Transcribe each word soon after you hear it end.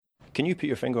Can you put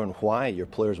your finger on why your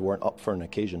players weren't up for an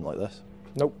occasion like this?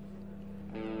 Nope.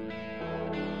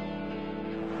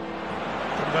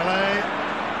 Dembele,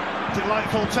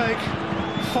 delightful take.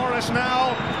 Forrest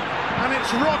now, and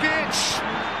it's Rogic,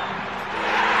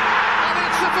 and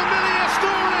it's a familiar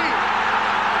story.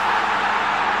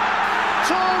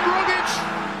 Tom Rogic.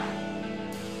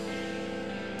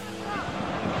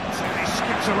 So he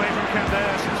skips away from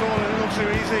Candace. It's all a little too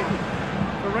easy.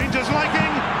 The Rangers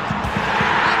liking,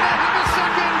 and they have a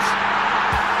second,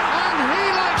 and he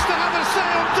likes to have a say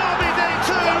on Derby Day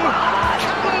 2.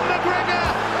 Callum McGregor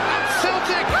and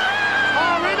Celtic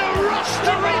are in a rush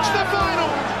to reach the final.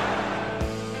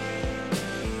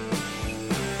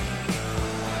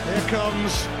 Here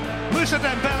comes Moussa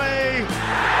Dembele.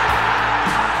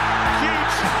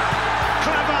 Cute,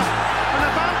 clever, and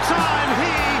about time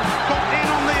he got in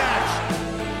on the act.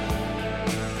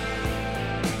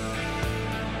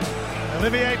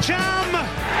 Olivier Cham.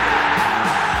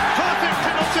 Perfect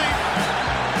penalty.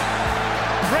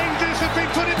 Rangers have been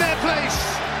put in their place,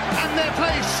 and their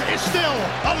place is still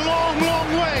a long,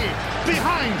 long way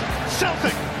behind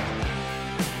Celtic.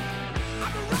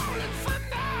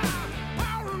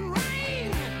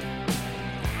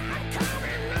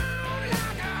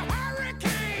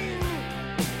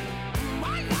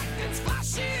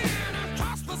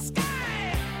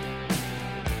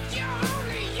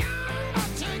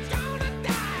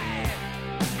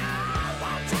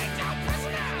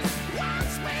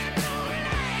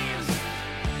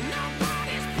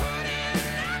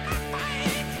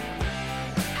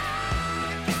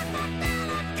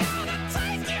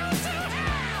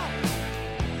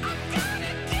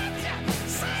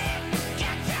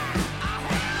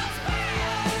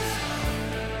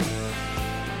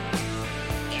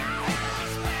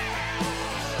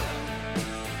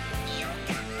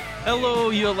 Hello,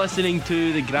 you're listening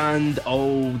to the Grand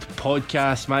Old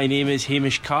Podcast. My name is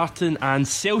Hamish Carton and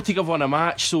Celtic have won a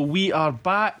match, so we are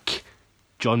back.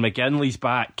 John McGinley's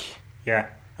back. Yeah,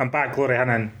 I'm back, Glory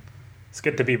Hannon. It's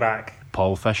good to be back.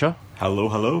 Paul Fisher. Hello,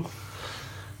 hello.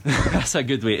 That's a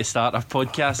good way to start a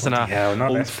podcast on a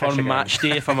Old Firm match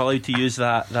day, if I'm allowed to use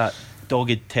that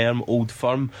dogged term, Old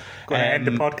Firm. Going to end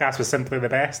the podcast with simply the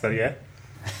best, are you?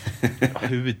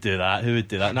 Who would do that?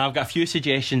 Now I've got a few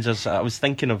suggestions. I was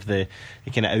thinking of the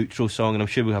kind of outro song, and I'm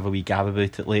sure we'll have a wee gab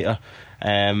about it later.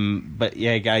 But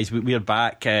yeah, guys, we're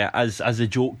back. As the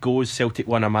joke goes, Celtic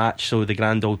won a match, so the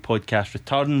Grand Old Podcast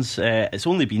returns. It's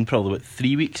only been probably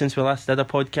 3 weeks since we last did a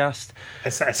podcast.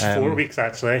 It's 4 weeks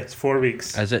actually. It's 4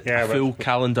 weeks. Is it? Yeah, a full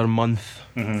calendar month.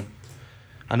 Mm-hmm.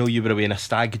 I know you were away in a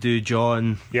stag do,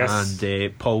 John. Yes.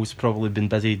 And Paul's probably been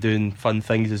busy doing fun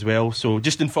things as well. So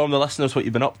just inform the listeners what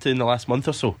you've been up to in the last month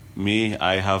or so. Me,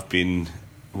 I have been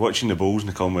watching the Bulls in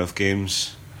the Commonwealth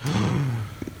Games,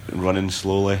 running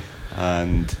slowly,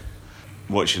 and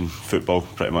watching football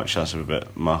pretty much. That's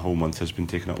about my whole month has been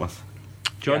taken up with.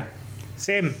 John? Yeah.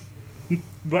 Same.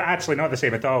 But actually not the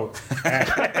same at all. I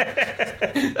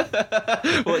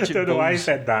don't know why I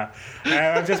said that.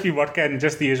 I've just been working,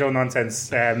 just the usual nonsense.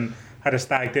 Had a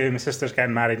stag do. My sister's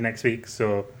getting married next week,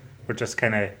 so we're just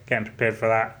kind of getting prepared for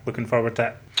that. Looking forward to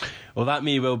it. Well, that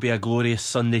may well be a glorious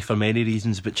Sunday for many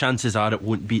reasons, but chances are it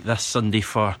won't beat this Sunday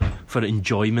for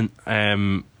enjoyment,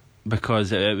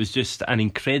 because it was just an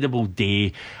incredible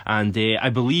day. And I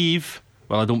believe...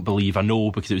 Well, I don't believe, I know,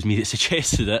 because it was me that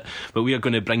suggested it, but we are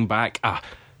going to bring back a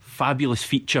fabulous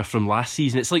feature from last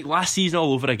season. It's like last season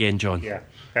all over again, John. Yeah,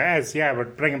 it is. Yeah, we're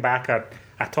bringing back a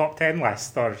top 10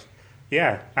 list.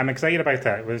 Yeah, I'm excited about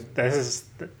it. This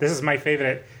is my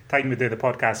favourite time we do the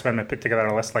podcast, when we put together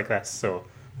a list like this, so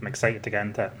I'm excited to get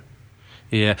into it.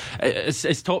 Yeah.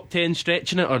 Is top 10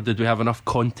 stretching it, or did we have enough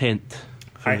content?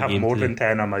 I have more than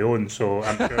 10 on my own, so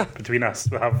I'm sure between us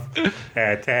we'll have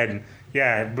 10.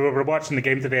 Yeah, we were watching the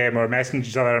game today and we were messaging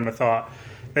each other, and we thought,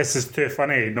 this is too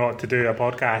funny not to do a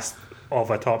podcast of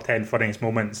a top 10 funniest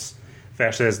moments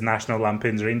versus National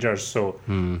Lampoon's Rangers. So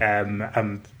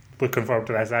I'm looking forward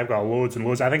to this. I've got loads and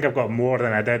loads. I think I've got more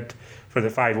than I did for the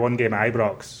 5-1 game at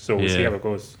Ibrox, so we'll see how it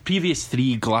goes. Previous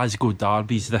 3 Glasgow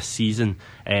derbies this season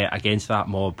against that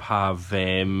mob have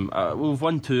we've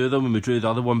won 2 of them and we drew the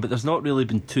other one, but there's not really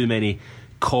been too many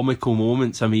comical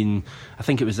moments. I mean, I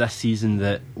think it was this season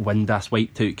that Windass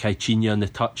wiped out Caixinha on the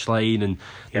touchline, and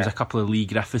there was a couple of Lee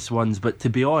Griffiths ones, but to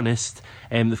be honest,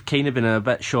 they've kind of been in a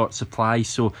bit short supply,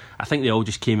 so I think they all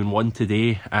just came in one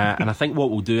today, and I think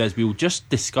what we'll do is we'll just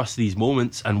discuss these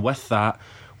moments, and with that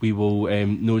we will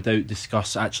no doubt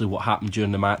discuss actually what happened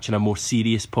during the match in a more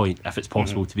serious point, if it's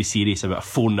possible to be serious about a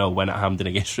 4-0 win at Hampden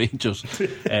against Rangers.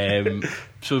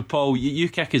 So Paul, you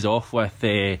kick us off with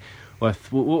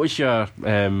with what was your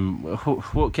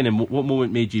what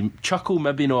moment made you chuckle?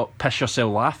 Maybe not piss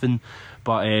yourself laughing,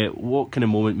 but what kind of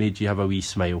moment made you have a wee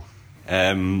smile?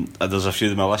 There's a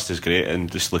few. My list is great,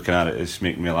 and just looking at it is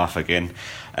making me laugh again.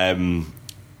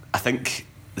 I think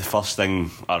the first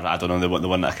thing, or I don't know, the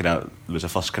one that was the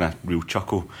first kind of real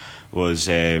chuckle was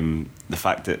the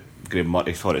fact that Graham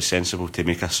Murray thought it sensible to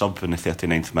make a sub in the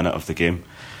 39th minute of the game.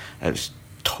 It was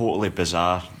totally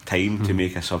bizarre time to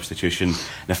make a substitution.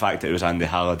 And the fact that it was Andy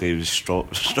Halliday was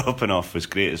stropping off was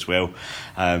great as well,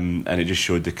 and it just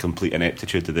showed the complete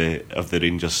ineptitude of the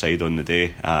Rangers side on the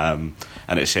day, and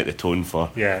it set the tone for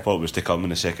what was to come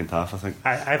in the second half. I think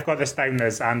I've got this down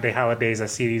as Andy Halliday's a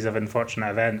series of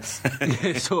unfortunate events.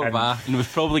 So have I, and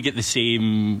we've probably get the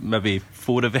same maybe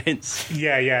 4 events.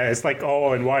 Yeah, it's like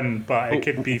all in one, but it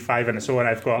could be 5 in its own.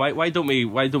 I've got. Why don't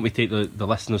we take the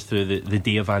listeners through the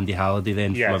day of Andy Halliday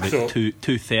then, from about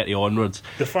 2:30 onwards?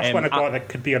 The first one I got that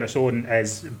could be on its own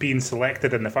is being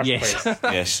selected in the first place.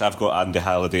 Yes, I've got Andy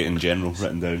Halliday in general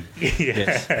written down.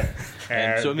 Yes.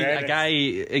 So I mean, a guy,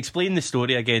 explain the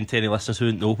story again to any listeners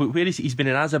who don't know. Where is he? He's been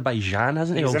in Azerbaijan,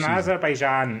 hasn't he? He's in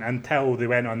Azerbaijan until they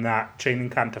went on that training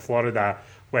camp to Florida,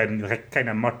 when kind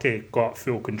of Murty got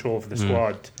full control of the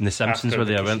squad. And the Simpsons were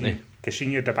there, weren't they?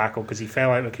 Caixinha debacle, because he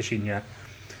fell out with Caixinha.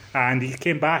 And he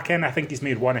came back in. I think he's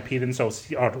made one appearance or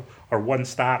one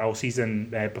start all season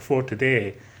before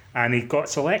today. And he got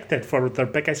selected for their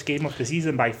biggest game of the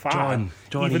season by far.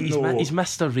 John, he's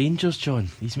Mr. Rangers, John.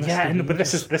 He's Mr. Rangers. No, but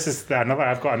this is another.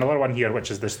 I've got another one here, which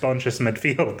is the staunchest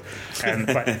midfield.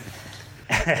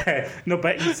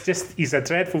 But he's a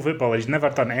dreadful footballer. He's never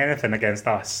done anything against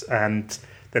us. And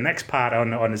the next part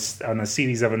on a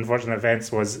series of unfortunate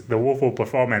events was the woeful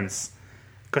performance,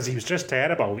 because he was just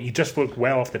terrible. He just looked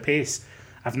well off the pace.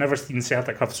 I've never seen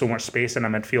Celtic have so much space in a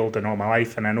midfield in all my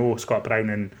life, and I know Scott Brown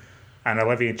and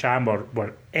Olivier Cham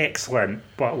were excellent,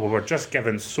 but we were just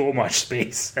given so much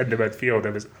space in the midfield.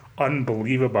 It was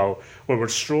unbelievable. We were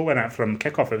strolling it from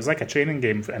kickoff. It was like a training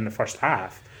game in the first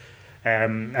half.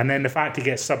 And then the fact he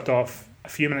gets subbed off a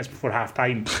few minutes before half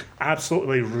time,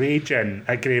 absolutely raging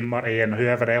at Graham Murray and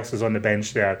whoever else is on the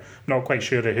bench there. I'm not quite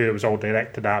sure who it was all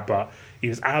directed at, but he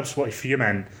was absolutely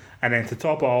fuming. And then to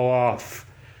top it all off,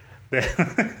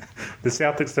 the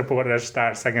Celtic supporters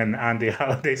start singing Andy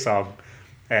Halliday song,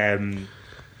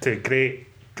 to great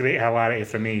hilarity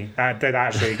for me. That did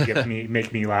actually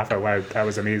make me laugh out loud. That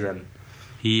was amazing.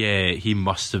 He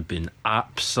must have been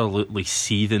absolutely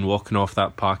seething walking off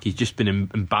that park. He's just been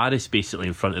embarrassed basically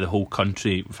in front of the whole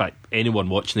country. In fact, anyone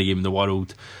watching the game in the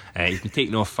world. He's been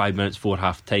taken off 5 minutes before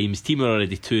half time. His team are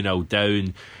already 2-0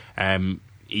 down.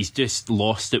 He's just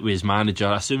lost it with his manager.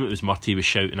 I assume it was Murty was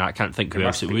shouting at. I can't think who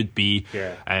else it would be.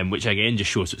 Which again just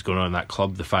shows what's going on in that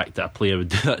club. The fact that a player would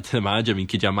do that to the manager. I mean,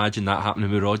 could you imagine that happening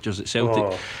with Rodgers at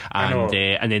Celtic?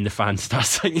 And then the fans start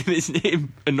singing his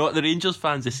name, and not the Rangers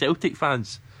fans, the Celtic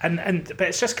fans. But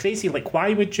it's just crazy. Like,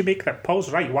 why would you make that?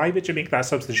 Paul's right. Why would you make that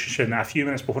substitution a few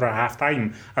minutes before half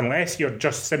time, unless you're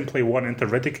just simply wanting to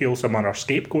ridicule someone or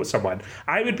scapegoat someone?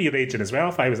 I would be raging as well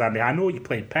if I was Andy. I know you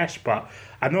played pish, but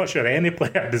I'm not sure any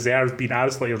player deserves being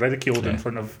absolutely ridiculed in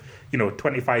front of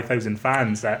 25,000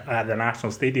 fans at the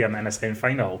National Stadium in a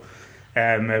semi-final.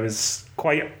 It was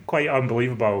quite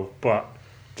unbelievable, but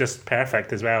just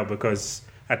perfect as well, because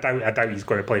I doubt he's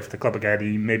going to play for the club again.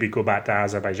 He maybe go back to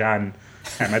Azerbaijan.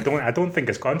 I don't think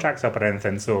his contract's up or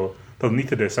anything, so they'll need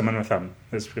to do something with him.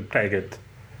 It's pretty good.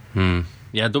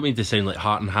 Yeah, I don't mean to sound like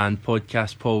Heart and Hand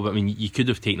podcast, Paul, but I mean, you could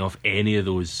have taken off any of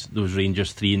those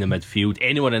Rangers 3 in the midfield.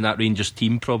 Anyone in that Rangers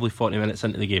team probably 40 minutes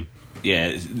into the game.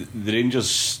 Yeah, the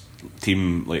Rangers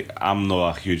team, like, I'm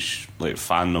not a huge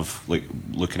fan of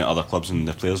looking at other clubs and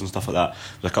the players and stuff like that.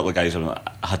 There's a couple of guys I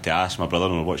had to ask my brother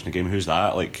when we were watching the game, who's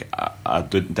that? I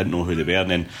didn't know who they were, and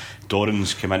then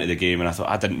Dorrans came into the game and I thought,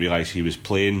 I didn't realise he was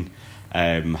playing.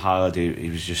 Halliday, he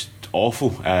was just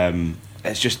awful.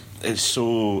 It's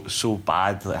so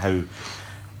bad how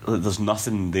there's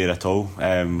nothing there at all. We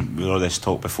had all this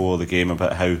talk before the game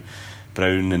about how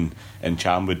Brown and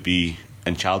Cham would be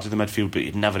in charge of the midfield, but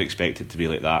you'd never expect it to be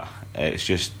like that.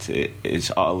 It's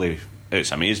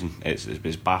amazing.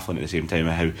 It's baffling at the same time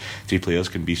how 3 players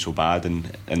can be so bad in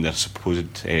their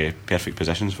supposed perfect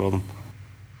positions for them.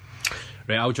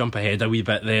 Right, I'll jump ahead a wee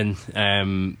bit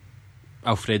then.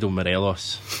 Alfredo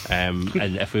Morelos, and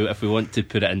if we want to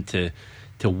put it into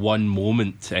one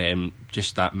moment,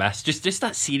 just that miss, just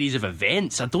that series of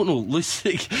events. I don't know,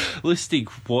 Lustig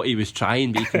what he was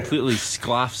trying, but he completely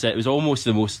sclaffs it. It was almost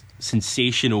the most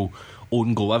sensational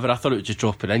own goal ever. I thought it would just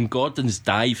drop it in. Gordon's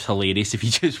dive's hilarious if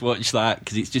you just watch that,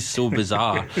 because it's just so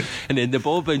bizarre. And then the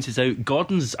ball bounces out.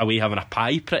 Gordon's away having a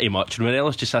pie pretty much, and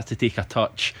Morelos just has to take a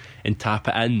touch and tap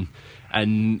it in.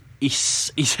 And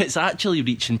it's actually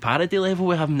reaching parody level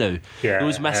with him now. Yeah,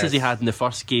 those misses he had in the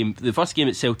first game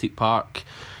at Celtic Park,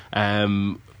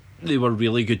 they were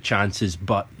really good chances,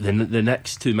 but the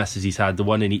next two misses he's had, the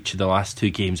one in each of the last two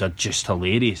games, are just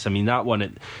hilarious. I mean, that one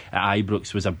at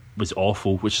Ibrox was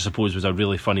awful, which I suppose was a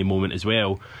really funny moment as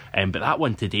well. But that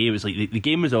one today, it was like the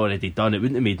game was already done. It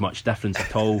wouldn't have made much difference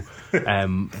at all.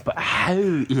 But how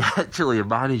he actually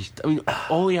managed, I mean,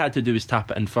 all he had to do was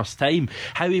tap it in first time.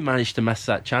 How he managed to miss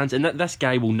that chance. And this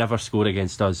guy will never score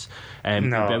against us. No.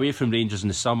 He'll be away from Rangers in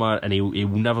the summer, and he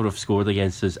will never have scored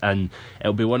against us. And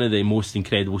it'll be one of the most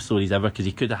incredible stories ever, because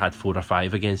he could have had 4 or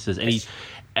 5 against us.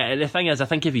 And the thing is, I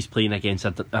think if he's playing against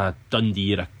a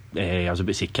Dundee or I was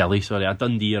about to say Kelly, sorry, a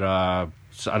Dundee or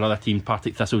another team,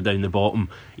 Partick Thistle down the bottom,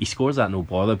 he scores that no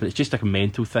bother. But it's just like a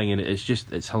mental thing, and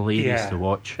it's hilarious to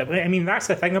watch. I mean, that's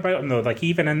the thing about him though. Like,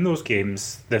 even in those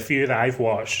games, the few that I've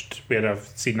watched where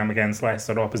I've seen him against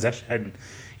lesser opposition,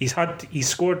 he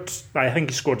scored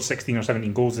 16 or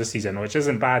 17 goals this season, which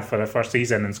isn't bad for a first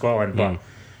season in Scotland. But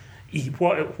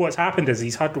what's happened is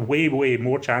he's had way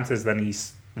more chances than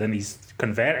he's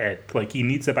converted. Like, he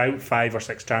needs about 5 or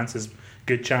 6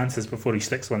 good chances before he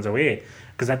sticks ones away,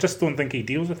 because I just don't think he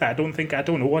deals with it. I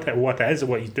don't know what it is or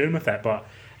what he's doing with it, but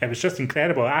it was just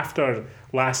incredible. After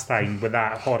last time with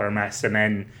that horror miss, and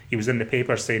then he was in the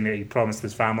paper saying that he promised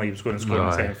his family he was going to score in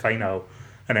the semi-final,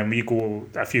 and then we go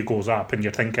a few goals up and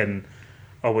you're thinking,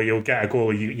 oh well, you'll get a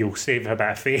goal, you'll save a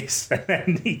bit of face, and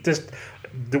then he just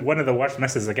one of the worst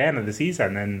misses again of the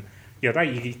season. And you're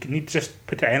right, you need to just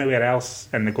put it anywhere else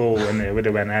in the goal and it would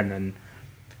have went in. And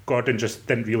Gordon just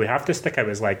didn't really have to stick out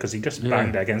his leg, because he just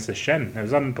banged it against his shin. It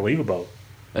was unbelievable.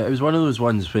 It was one of those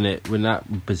ones when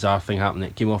that bizarre thing happened,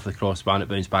 it came off the crossbar and it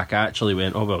bounced back. I actually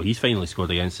went, oh well, he's finally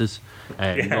scored against us.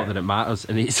 Not that it matters,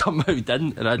 and he somehow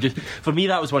didn't. And for me,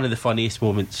 that was one of the funniest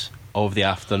moments of the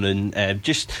afternoon.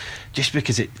 Just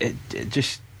because it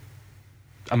just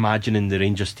imagining the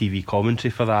Rangers TV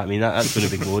commentary for that. I mean, that's going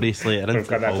to be glorious later. We've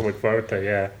got that to look forward to.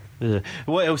 Yeah.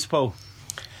 What else, Paul?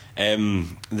 The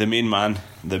man,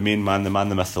 the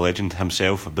myth, the legend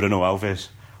himself, Bruno Alves.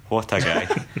 What a guy.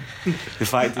 The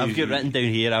fact I've got written down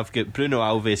here, I've got Bruno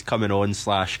Alves coming on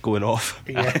 / going off.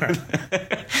 Yeah.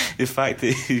 The fact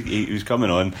that he was coming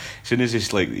on, as soon as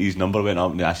his number went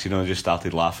up, I just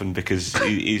started laughing, because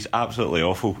he's absolutely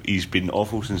awful. He's been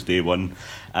awful since day one,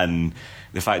 and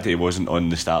the fact that he wasn't on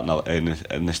the starting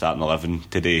in the starting 11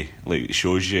 today,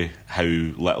 shows you how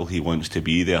little he wants to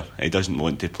be there. He doesn't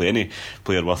want to play. Any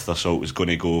player worth their salt is going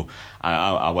to go,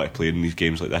 I want to play in these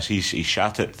games like this. He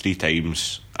shat it 3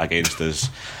 times against us,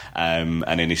 and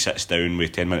then he sits down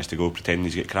with 10 minutes to go, pretending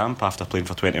he's got cramp after playing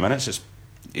for 20 minutes.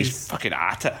 He's fucking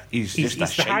at it. He's just a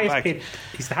shitbag.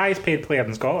 He's the highest paid player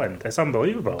in Scotland. It's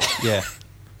unbelievable. Yeah.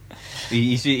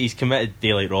 He's committed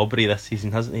daylight robbery this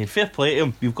season, hasn't he? And fair play to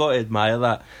him, you've got to admire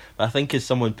that. But I think, as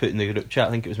someone put in the group chat,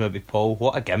 I think it was maybe Paul,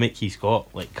 what a gimmick he's got,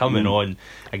 coming on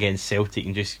against Celtic,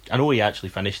 and just, I know he actually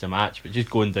finished the match, but just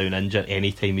going down injured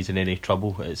any time he's in any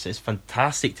trouble, it's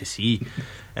fantastic to see.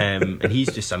 And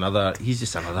he's just another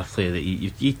player that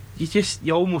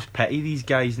you almost pity these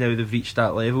guys now they've reached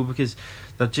that level, because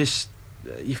they're just,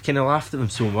 you've kind of laughed at them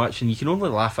so much, and you can only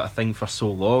laugh at a thing for so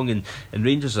long, and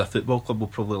Rangers as a football club will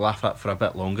probably laugh at it for a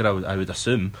bit longer, I would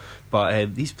assume.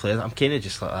 But these players, I'm kind of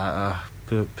just like that,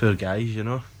 poor guys, you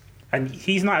know. And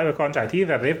he's not out of contract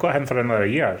either. They've got him for another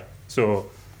year, so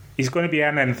he's going to be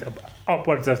earning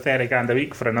upwards of 30 grand a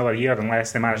week for another year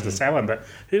unless they manage to sell him. But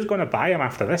who's going to buy him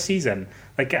after this season?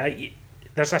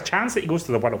 There's a chance that he goes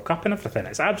to the World Cup and everything.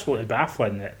 It's absolutely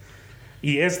baffling that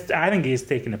he is. I think he's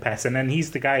taking the piss, and then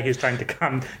he's the guy who's trying to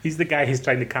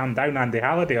calm down Andy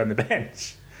Halliday on the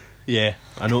bench. Yeah,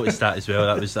 I noticed that as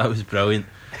well. That was brilliant.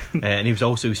 And he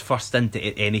was first into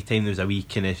it any time there was a wee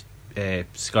kind of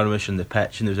skirmish on the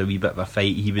pitch and there was a wee bit of a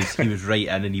fight. He was right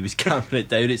in and he was calming it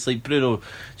down. It's like, Bruno,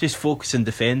 just focus on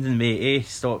defending, mate.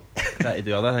 Stop trying to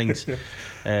do other things.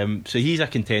 So he's a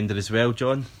contender as well,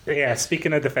 John. Yeah,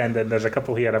 speaking of defending, there's a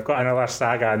couple here. I've got another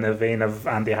saga in the vein of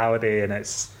Andy Halliday, and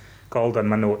it's called on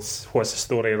my notes, What's the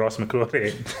Story, Ross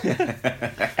McCrory?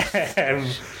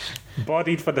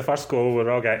 Bodied for the first goal with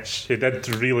Rogic, who did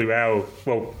really well.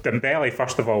 Well, Dembele,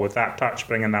 first of all, with that touch,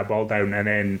 bringing that ball down, and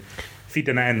then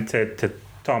feeding it into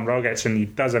Tom Rogic, and he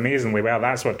does amazingly well.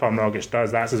 That's what Tom Rogic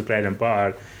does. That's his bread and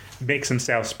butter. Makes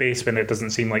himself space when it doesn't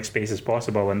seem like space is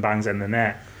possible, and bangs it in the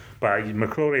net. But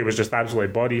McCrory was just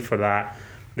absolutely bodied for that.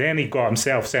 Then he got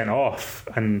himself sent off,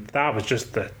 and that was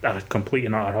just a complete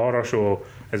and utter horror show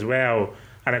as well.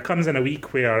 And it comes in a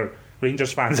week where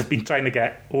Rangers fans have been trying to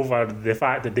get over the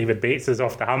fact that David Bates is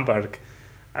off to Hamburg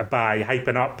by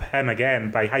hyping up him again,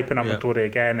 by hyping up Vittori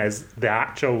again as the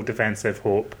actual defensive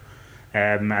hope.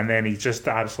 And then he's just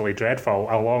absolutely dreadful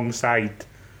alongside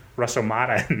Russell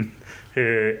Martin,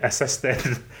 who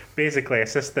basically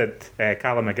assisted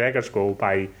Callum McGregor's goal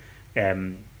by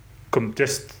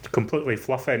just completely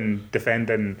fluffing,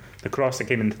 defending the cross that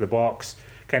came into the box,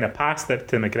 kind of passed it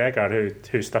to McGregor,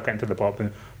 who stuck it into the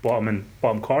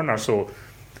bottom corner. So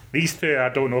these two, I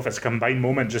don't know if it's a combined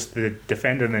moment, just the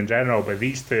defending in general, but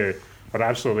these two are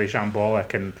absolutely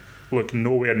shambolic and look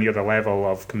nowhere near the level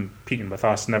of competing with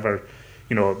us. Never,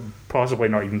 possibly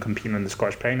not even competing in the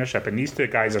Scottish Premiership. And these two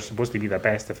guys are supposed to be the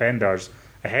best defenders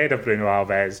ahead of Bruno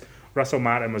Alves. Russell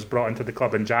Martin was brought into the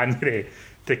club in January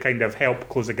to kind of help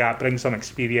close the gap, bring some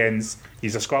experience.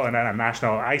 He's a Scotland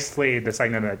international. I slated the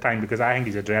signing at the time because I think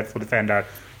he's a dreadful defender.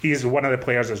 He's one of the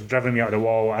players that's driven me out of the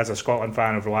wall as a Scotland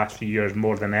fan over the last few years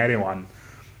more than anyone.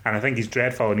 And I think he's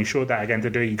dreadful, and he showed that again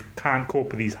today. He can't cope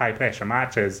with these high-pressure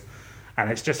matches. And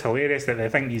it's just hilarious that they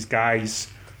think these guys,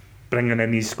 bringing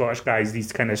in these Scottish guys,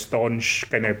 these kind of staunch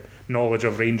kind of knowledge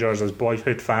of Rangers as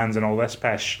boyhood fans and all this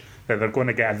pish, that they're going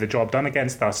to get the job done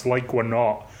against us, like we're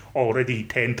not already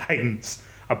 10 times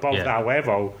above that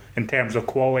level in terms of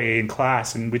quality and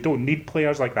class. And we don't need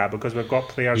players like that because we've got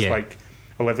players like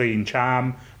Olivier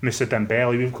Ncham, Moussa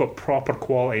Dembele. We've got proper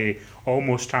quality,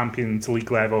 almost Champions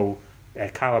League level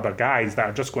calibre guys that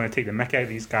are just going to take the mick out of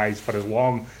these guys for as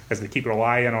long as they keep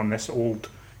relying on this old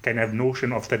kind of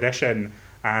notion of tradition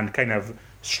and kind of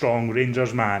strong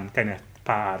Rangers man kind of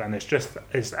pattern. And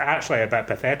it's actually a bit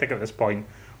pathetic at this point.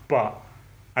 But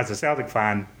as a Celtic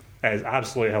fan, it is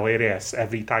absolutely hilarious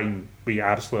every time we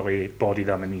absolutely body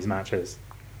them in these matches.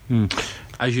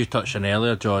 As you touched on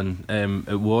earlier, John,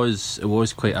 it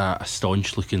was quite a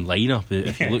staunch looking lineup.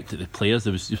 If you looked at the players,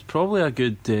 there was probably a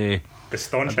good the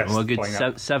staunchest a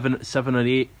good seven or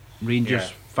eight Rangers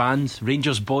fans,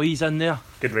 Rangers boys in there.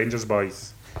 Good Rangers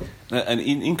boys. And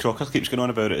Ian Crocker keeps going on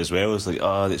about it as well. It's like,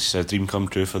 it's a dream come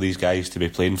true for these guys to be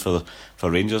playing for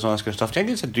Rangers and all that kind of stuff. Do you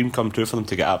think it's a dream come true for them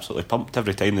to get absolutely pumped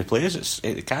every time they play?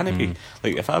 It can't be.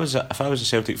 Like if I was a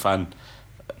Celtic fan,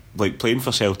 like playing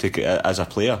for Celtic as a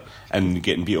player and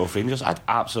getting beat off Rangers, I'd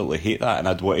absolutely hate that, and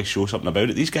I'd want to show something about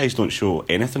it. These guys don't show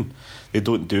anything. They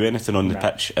don't do anything on the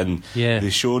pitch, and they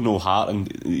show no heart.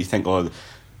 And you think,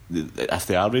 if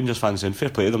they are Rangers fans, then fair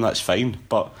play to them, that's fine.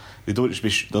 But they don't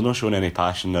they're not showing any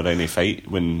passion or any fight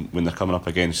when they're coming up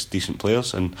against decent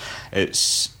players, and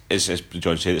it's as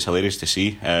John said, it's hilarious to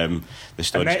see the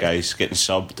staunch guys getting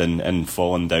subbed and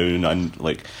falling down and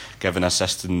like giving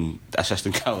assisting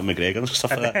Callum McGregor and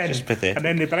stuff like that. It's just pathetic. And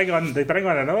then they bring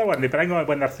on another one. They bring on,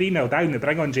 when they're 3-0 down, they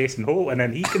bring on Jason Holt, and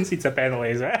then he concedes a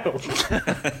penalty as well.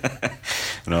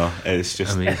 No, it's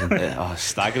just amazing.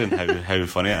 Staggering how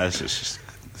funny it is.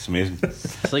 It's amazing.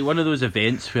 It's like one of those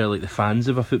events where like the fans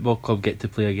of a football club get to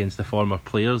play against the former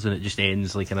players, and it just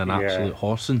ends like in an absolute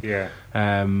horsing.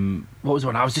 What was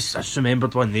one? I just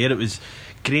remembered one there. It was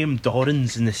Graham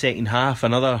Dorrans in the second half,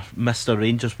 another Mr.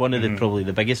 Rangers, one of the probably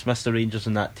the biggest Mr. Rangers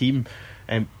in that team.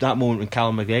 That moment when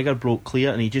Callum McGregor broke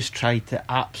clear and he just tried to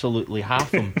absolutely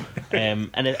half him. And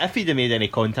if he'd have made any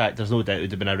contact, there's no doubt it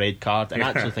would have been a red card. And I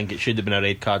actually think it should have been a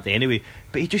red card anyway.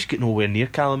 But he just got nowhere near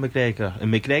Callum McGregor.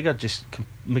 And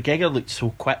McGregor looked so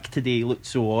quick today, he looked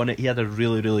so on it. He had a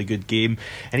really, really good game.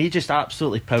 And he just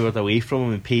absolutely powered away from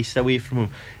him and paced away from him.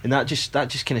 And that just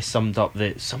kind of summed up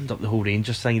the whole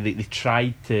Rangers thing.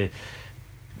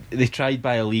 They tried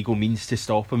by illegal means to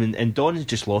stop him, and Don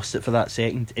just lost it for that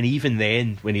second. And even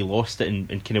then, when he lost it and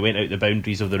kind of went out the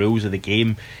boundaries of the rules of the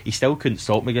game, he still couldn't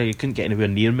stop McGregor. He couldn't get anywhere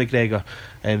near McGregor.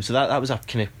 So that was a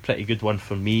kind of pretty good one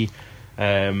for me.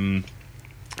 And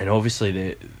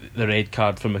obviously the red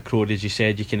card for McCrory, as you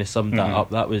said, you kind of summed that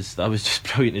up. That was just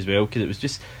brilliant as well, because it was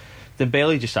just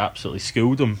Dembele just absolutely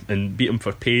schooled him and beat him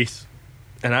for pace.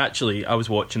 And actually, I was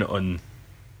watching it on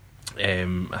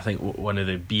I think one of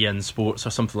the BN Sports or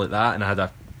something like that, and I had a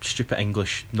stupid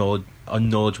English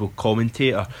unknowledgeable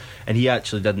commentator, and he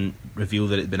actually didn't reveal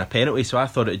that it had been a penalty, so I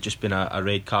thought it had just been a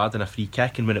red card and a free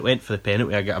kick, and when it went for the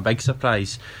penalty I got a big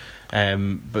surprise. But I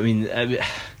mean,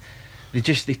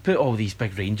 they put all these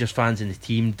big Rangers fans in the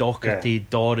team, Docherty,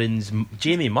 Dorrans,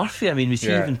 Jamie Murphy. I mean, was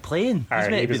he even playing? He's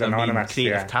meant to be their main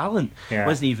creative talent.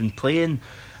 Wasn't even playing.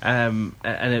 And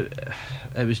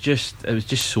it was just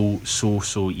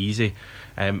so easy,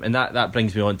 and that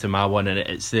brings me on to my one, and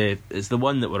it's the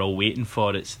one that we're all waiting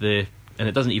for. It's the and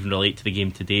it doesn't even relate to the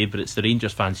game today, but it's the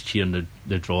Rangers fans cheering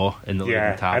the draw in the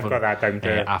Lampoon Tavern. I've got that down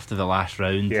too. After the last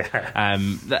round.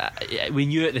 We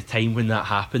knew at the time when that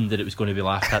happened that it was going to be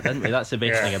laughed at, didn't we? That's the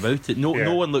best thing about it.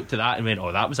 No one looked at that and went,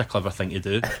 "Oh, that was a clever thing to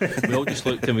do." We all just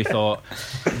looked and we thought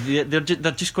they're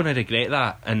just going to regret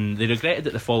that, and they regretted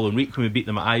it the following week when we beat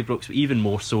them at Ibrox, but even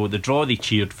more so the draw they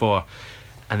cheered for,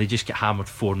 and they just get hammered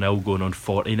 4-0 going on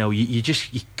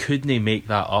 40-0. You couldn't make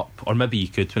that up, or maybe you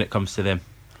could when it comes to them.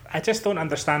 I just don't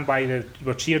understand why they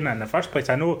were cheering it in the first place.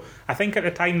 I think at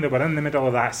the time they were in the middle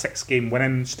of that 6-game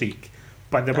winning streak,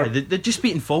 but they're just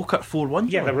beating Falkirk 4-1.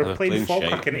 Yeah, they were playing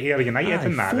Falkirk and Ayr United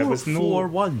in that. There was no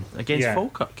 4-1 against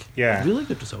Falkirk. Yeah, really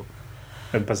good result.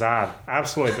 Bizarre,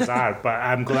 absolutely bizarre. But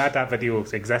I'm glad that video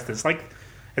exists. It's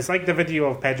like the video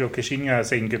of Pedro Caixinha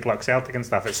saying "Good luck Celtic" and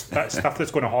stuff. It's stuff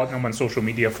that's going to haunt them on social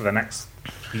media for the next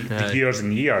years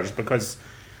and years, because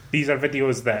these are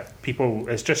videos that people.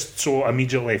 It's just so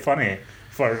immediately funny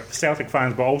for Celtic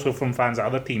fans, but also from fans at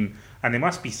other team, and they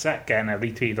must be sick getting it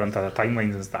retweeted onto their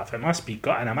timelines and stuff. It must be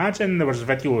gutting. Imagine there was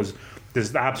videos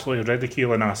just absolutely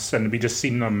ridiculing us, and we just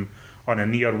seen them on a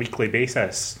near weekly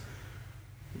basis.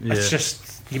 Yeah. It's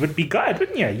just, you would be gutted,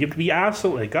 wouldn't you? You'd be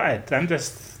absolutely gutted.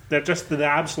 They're just the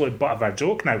absolute butt of our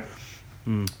joke now.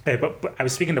 But I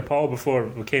was speaking to Paul before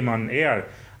we came on air,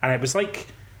 and it was like,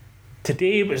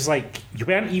 today it was like you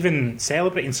weren't even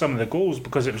celebrating some of the goals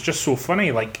because it was just so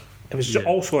funny. Like, it was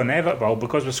also inevitable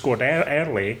because we scored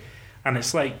early, and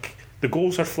it's like the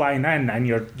goals are flying in and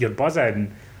you're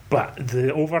buzzing, but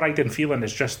the overriding feeling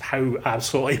is just how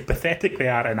absolutely pathetic they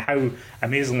are and how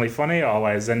amazingly funny it all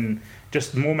is, and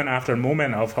just moment after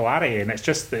moment of hilarity. And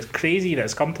it's crazy that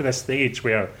it's come to this stage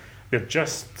where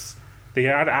they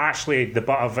are actually the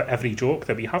butt of every joke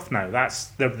that we have now.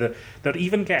 They're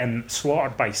even getting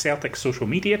slaughtered by Celtic's social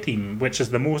media team, which is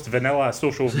the most vanilla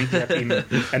social media team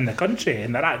in the country,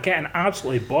 and they're getting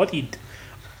absolutely bodied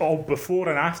all before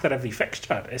and after every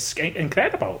fixture. It's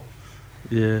incredible.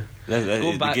 Yeah,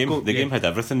 the game had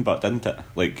everything, but didn't it?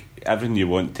 Like, everything you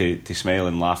want to smile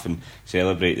and laugh and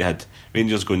celebrate. They had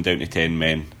Rangers going down to 10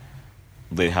 men.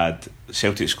 They had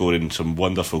Celtic scoring some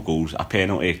wonderful goals, a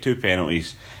penalty, 2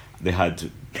 penalties. They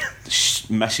had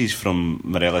misses from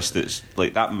Morelos. That's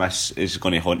like, that miss is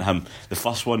going to haunt him. The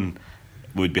first one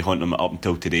would be haunting him up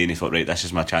until today, and he thought, right, this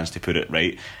is my chance to put it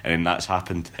right, and then that's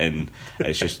happened, and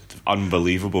it's just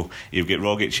unbelievable. You've got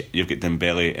Rogic, you've got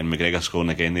Dembele and McGregor scoring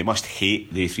again. They must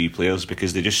hate the 3 players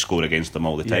because they just score against them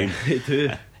all the time. They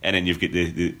do. And then you've got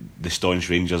the staunch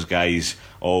Rangers guys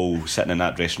all sitting in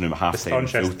that dressing room at half time,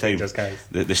 full time.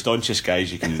 The staunchest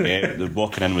guys you can get. They're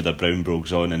walking in with their brown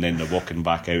brogues on, and then they're walking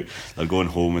back out. They're going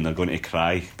home and they're going to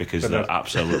cry because they're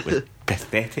absolutely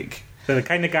pathetic. They're the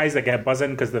kind of guys that get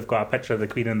buzzing because they've got a picture of the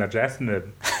Queen in their dressing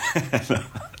room.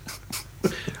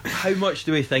 How much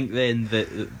do we think then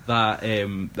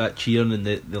that cheering in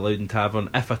the Loudoun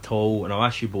Tavern, if at all, and I'll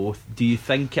ask you both, do you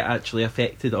think it actually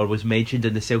affected or was mentioned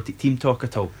in the Celtic team talk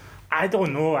at all? I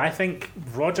don't know. I think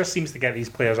Rodgers seems to get these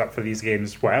players up for these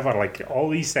games, whatever. Like, all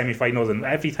these semi-finals, and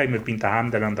every time we've been to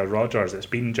Hampden under Rodgers, it's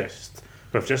been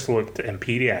we've just looked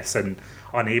imperious and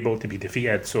unable to be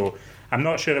defeated. So I'm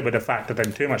not sure it would have factored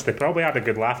in too much. They probably had a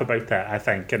good laugh about it, I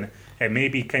think, and it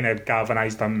maybe kind of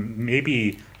galvanised them,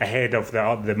 maybe ahead of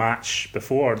the match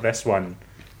before this one,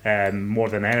 more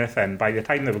than anything. By the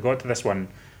time that we got to this one,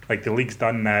 like, the league's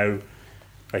done now,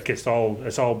 like, it's all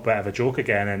a bit of a joke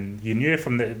again, and you knew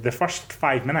from the first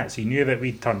 5 minutes, you knew that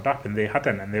we'd turned up and they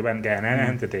hadn't, and they weren't getting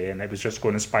anything today, and it was just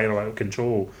going to spiral out of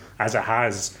control as it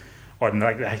has. I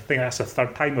think that's the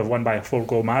 3rd time we've won by a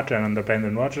 4-goal margin under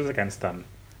Brendan Rodgers against them.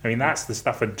 I mean, that's the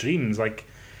stuff of dreams. Like,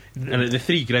 and at the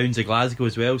 3 grounds of Glasgow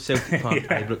as well, Celtic Park,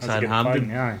 Ibrox and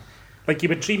Hampden. Like, you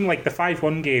would dream, like, the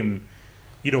 5-1 game,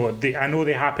 you know, I know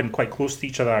they happened quite close to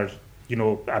each other, you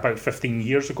know, about 15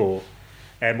 years ago,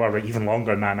 or even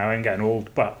longer than that now. I'm getting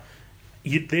old, but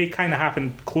they kind of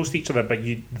happened close to each other, but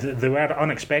they were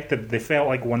unexpected. They felt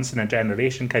like once in a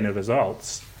generation kind of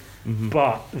results. Mm-hmm.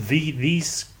 But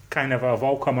these kind of have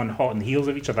all come on hot on the heels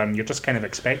of each other, and you're just kind of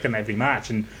expecting every match,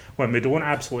 and when we don't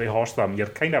absolutely horse them, you're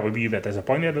kind of a wee bit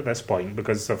disappointed at this point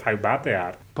because of how bad they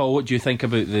are. Paul, what do you think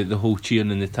about the whole cheering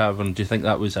in the tavern? Do you think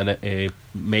that was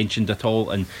mentioned at all,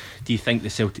 and do you think the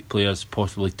Celtic players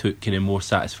possibly took kind of more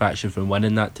satisfaction from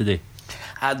winning that today?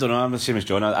 I don't know, I'm the same as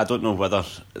John. I don't know whether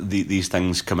these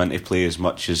things come into play as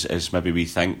much as maybe we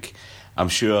think. I'm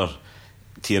sure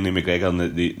Tierney, McGregor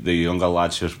and the younger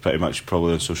lads who are pretty much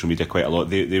probably on social media quite a lot,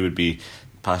 they would be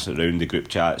passing it around the group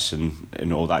chats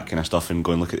and all that kind of stuff and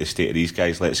going, look at the state of these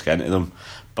guys, let's get into them.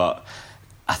 But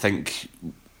I think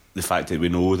the fact that we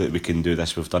know that we can do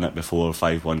this, we've done it before,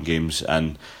 5-1 games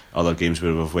and other games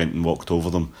where we've went and walked over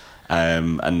them,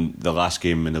 And the last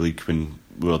game in the league when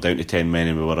we were down to 10 men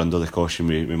and we were under the caution,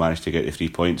 we managed to get the 3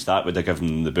 points. That would have given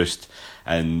them the boost,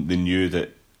 and they knew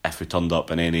that if we turned up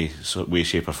in any way,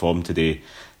 shape or form today,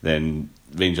 then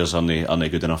Rangers aren't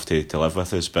good enough to live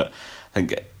with us. But I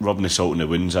think rubbing the salt in the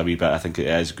wounds a wee bit, I think it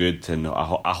is good, and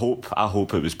I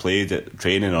hope it was played at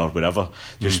training or wherever,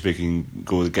 just so we can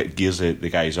go gears the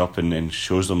guys up and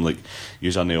shows them, like,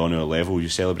 you're on the honour level, you're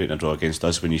celebrating a draw against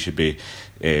us when you should be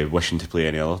wishing to play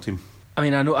any other team. I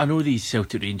mean, I know these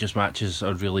Celtic Rangers matches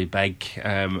are really big,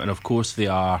 and of course they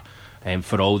are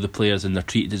for all the players, and they're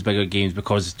treated as bigger games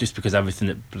because everything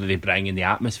that they bring in the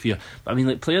atmosphere. But I mean,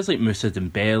 like players like Moussa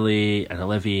Dembele and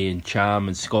Olivier and Cham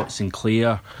and Scott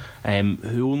Sinclair,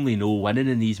 who only know winning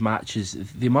in these matches,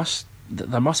 there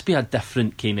must be a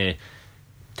different kind of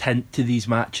tint to these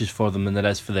matches for them than there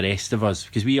is for the rest of us,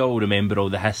 because we all remember all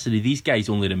the history. These guys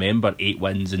only remember 8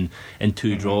 wins and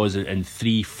 2 draws and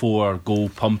 3-4 goal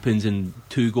pumpings and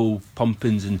 2 goal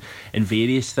pumpings and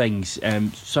various things.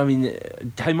 So I mean,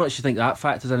 how much do you think that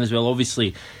factors in as well?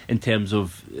 Obviously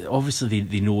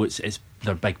they know it's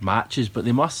they're big matches, but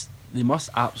they must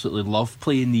absolutely love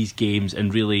playing these games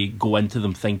and really go into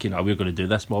them thinking, we're going to do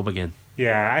this mob again.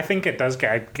 Yeah, I think it does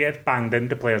get banged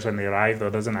into players when they arrive, though,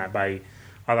 doesn't it, by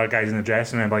other guys in the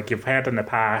dressing room. Like you've heard in the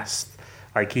past,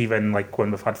 like even like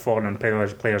when we've had foreign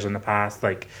players in the past,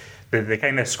 like the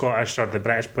kind of Scottish or the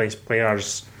British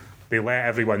players, they let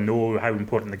everyone know how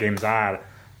important the games are.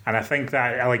 And I think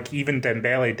that, like, even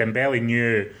Dembele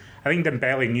knew. I think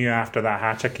Dembele knew after that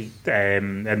hat-trick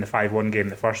in the 5-1 game,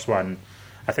 the first one.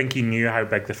 I think he knew how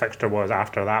big the fixture was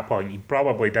after that point. He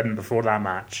probably didn't before that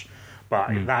match,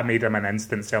 but that made him an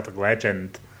instant Celtic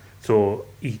legend. So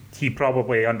he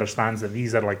probably understands that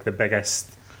these are like the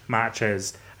biggest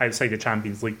matches outside the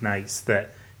Champions League nights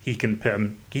that he can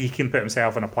put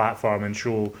himself on a platform and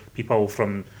show people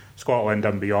from Scotland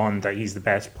and beyond that he's the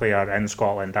best player in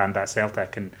Scotland and at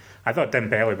Celtic. And I thought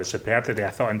Dembele was superb today. I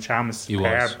thought Cham was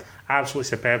superb, absolutely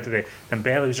superb today.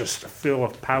 Dembele was just full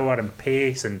of power and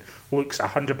pace and looks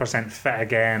 100% fit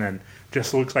again and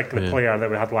just looks like the player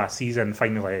that we had last season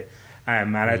finally.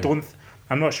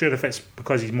 I'm not sure if it's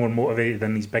because he's more motivated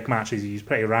in these big matches. He's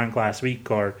pretty rank last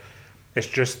week, or it's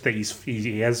just that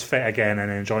he is fit again and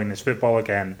enjoying his football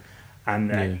again.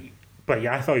 But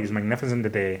I thought he was magnificent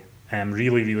today.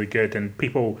 Really, really good. And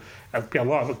people, I've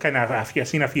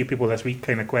seen a few people this week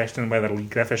kind of question whether Lee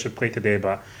Griffiths should play today.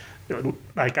 But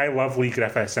like, I love Lee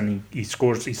Griffiths, and he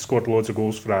scored loads of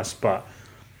goals for us. But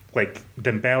like,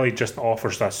 Dembele just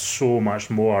offers us so much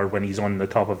more when he's on the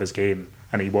top of his game,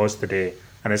 and he was today.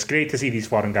 And it's great to see these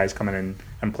foreign guys coming in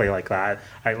and play like that.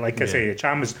 I say,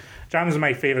 Cham was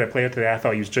my favourite player today. I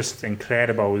thought he was just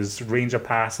incredible. His range of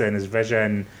passing, his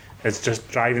vision, is just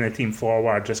driving the team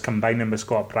forward, just combining with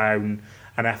Scott Brown.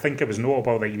 And I think it was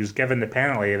notable that he was given the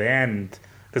penalty at the end,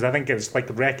 because I think it's like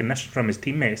recognition from his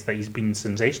teammates that he's been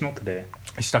sensational today.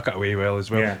 He stuck it away well as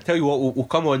well. Yeah. Tell you what, we'll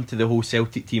come on to the whole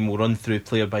Celtic team. We'll run through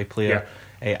player by player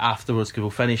afterwards, because we'll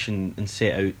finish and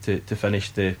set out to finish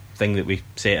the thing that we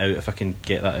set out. If I can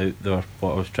get that out there,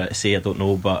 what I was trying to say, I don't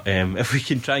know, but if we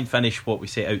can try and finish what we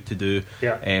set out to do,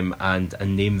 and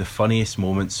name the funniest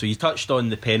moments. So you touched on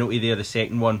the penalty there, the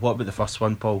second one. What about the first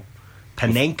one, Paul?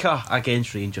 Panenka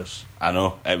against Rangers. I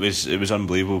know, it was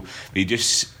unbelievable.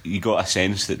 You got a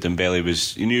sense that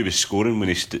Dembele he knew he was scoring when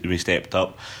he stepped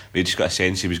up, but you just got a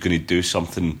sense he was going to do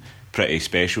something pretty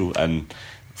special, and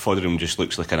Foderingham just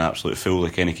looks like an absolute fool,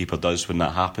 like any keeper does when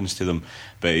that happens to them.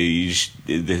 But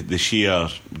the sheer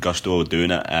gusto of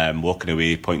doing it, walking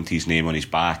away, pointing to his name on his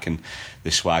back, and the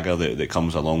swagger that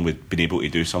comes along with being able to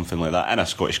do something like that in a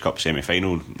Scottish Cup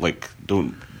semi-final.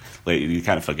 You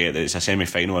can't forget that it's a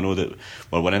semi-final. I know that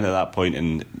we're winning at that point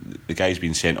and the guy's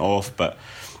been sent off, but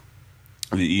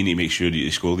you need to make sure that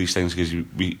you score these things, because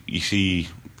you see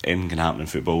anything can happen in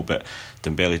football, but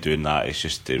Dembele doing that, it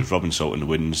was rubbing salt in the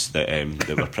wounds that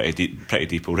were pretty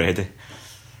deep already.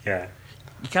 Yeah,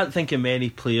 you can't think of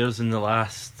many players in the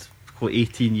last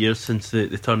 18 years since the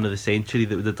turn of the century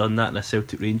that would have done that in a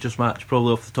Celtic Rangers match.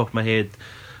 Probably off the top of my head,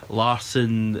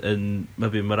 Larsson and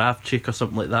maybe Moravchik or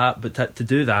something like that. But to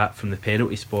do that from the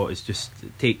penalty spot it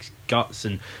takes guts.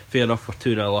 And fair enough, we're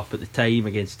 2-0 up at the time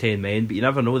against 10 men, but you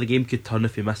never know, the game could turn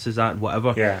if he misses that and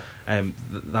whatever.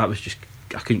 That was just,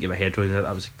 I couldn't get my head around that.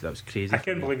 That was crazy. I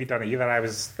couldn't believe he'd done it either.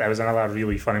 That was another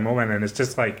really funny moment, and it's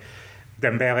just like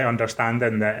Dembele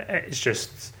understanding that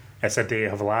it's a day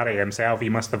of hilarity himself. He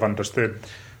must have understood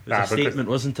that. It was a statement,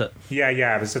 wasn't it? Yeah,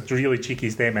 it was a really cheeky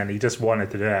statement. He just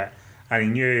wanted to do it, and he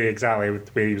knew exactly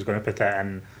where he was going to put it,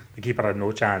 and the keeper had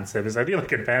no chance. It was a really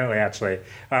good penalty, actually.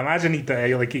 I imagine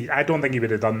I don't think he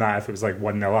would have done that if it was like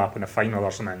 1-0 up in a final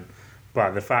or something.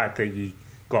 but the fact that you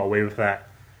got away with it,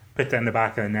 put it in the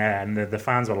back of the net, and the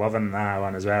fans were loving that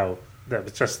one as well. That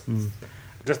was just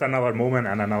another moment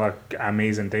and another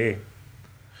amazing day.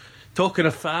 Talking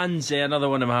of fans, another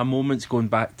one of my moments going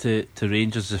back to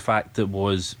Rangers, the fact that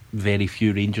was very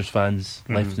few Rangers fans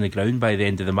left in the ground by the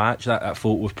end of the match. That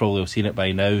photo, we've probably all seen it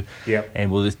by now. Yep.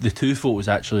 And well, the two photos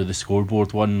actually, the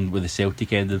scoreboard, one with the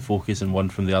Celtic end in focus and one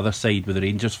from the other side with the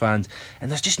Rangers fans,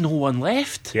 and there's just no one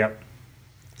left. Yep.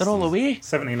 They're all away.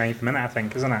 79th minute, I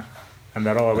think, isn't it? And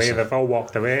they're all away. They've all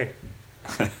walked away.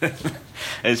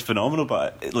 It's phenomenal,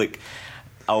 but like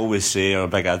I always say, I'm a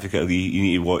big advocate of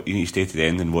you need to stay to the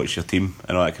end and watch your team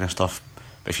and all that kind of stuff.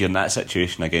 But if you're in that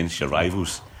situation against your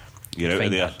rivals, you're out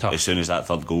of there as soon as that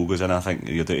third goal goes in. I think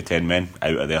you're down to 10 men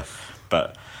out of there.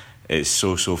 But it's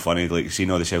so funny, like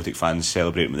seeing all the Celtic fans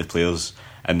celebrating with the players,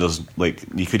 and there's like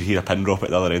you could hear a pin drop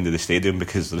at the other end of the stadium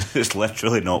because there's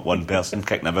literally not one person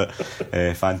kicking about.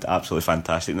 Absolutely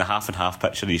fantastic. In the half and half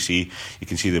picture you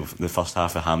can see the first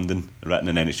half of Hampden written,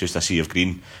 and then it's just a sea of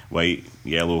green, white,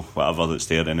 yellow, whatever that's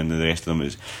there, and then the rest of them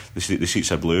is the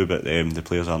seats are blue, but the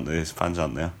players aren't, the fans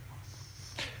aren't there.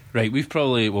 Right, we've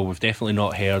definitely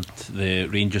not heard the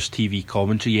Rangers TV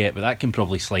commentary yet, but that can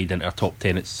probably slide into our top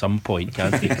 10 at some point,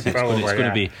 can't it? It's going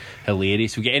to be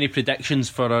hilarious. We get any predictions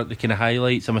for the kind of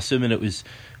highlights? I'm assuming it was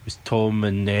Tom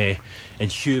and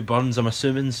Hugh Burns, I'm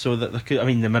assuming, so that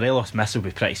the Morelos miss will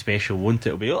be pretty special, won't it?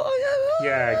 It'll be,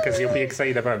 yeah, because he'll be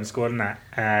excited about him scoring that.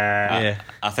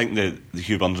 I think the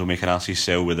Hugh Burns will make an arse's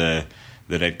sell with the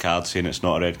red card, saying it's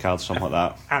not a red card, something like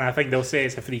that. And I think they'll say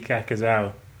it's a free kick as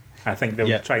well. I think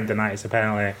they'll try and deny it's a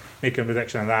penalty, make a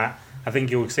prediction of that. I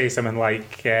think you'll say something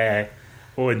like, and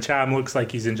Cham looks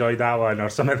like he's enjoyed that one, or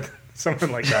something like that.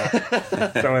 Something like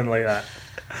that.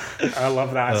 I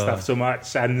love that stuff so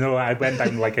much. I know I went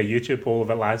down like a YouTube hole of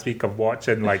it last week of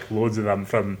watching like loads of them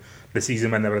from the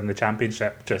season when they were in the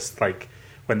Championship, just like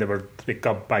when they were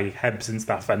gubbed by Hibs and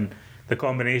stuff. And the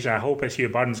combination, I hope it's Hugh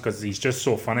Burns because he's just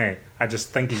so funny. I just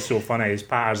think he's so funny. His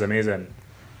patter's amazing.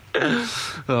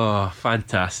 Oh,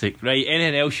 fantastic. Right,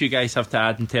 anything else you guys have to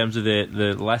add in terms of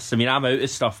the list? I mean, I'm out of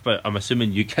stuff, but I'm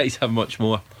assuming you guys have much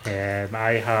more. I've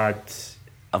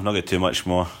not got too much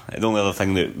more. The only other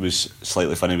thing that was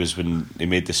slightly funny was when he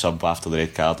made the sub after the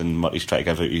red card and Murray's trying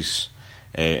to give out his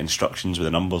instructions with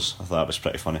the numbers. I thought that was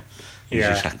pretty funny. He's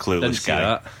just a clueless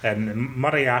guy. And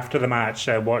Murray, after the match,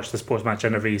 watched this post-match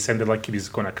interview. He sounded like he was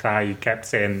going to cry. He kept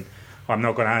saying, I'm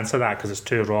not going to answer that because it's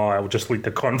too raw. I'll just lead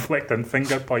to conflict and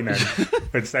finger pointing,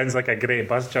 which sounds like a great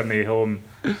bus journey home.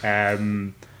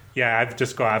 I've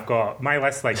got my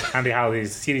list, like Andy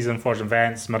Halliday's series of unfortunate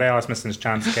events, Morelos missing his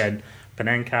chance again,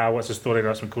 Panenka, what's the story,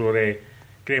 Ross McCrory,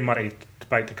 Graham Murray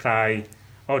about to cry.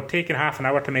 Taking half an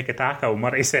hour to make a tackle.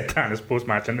 Murray said that in his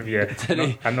post-match interview.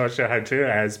 I'm not sure how true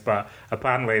it is, but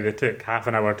apparently they took half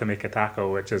an hour to make a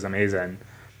tackle, which is amazing.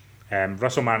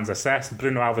 Russell Martin's assist,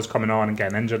 Bruno Alves coming on and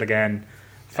getting injured again,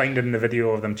 finding the video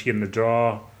of them cheering the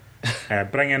draw,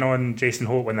 bringing on Jason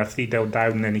Hope when they're 3-0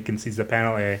 down and he concedes the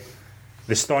penalty,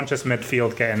 the staunchest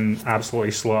midfield getting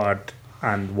absolutely slaughtered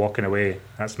and walking away.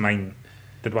 That's mine.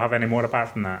 Did we have any more apart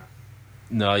from that?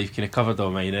 No, you've kind of covered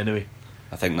all mine anyway.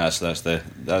 I think that's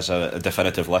a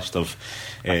definitive list of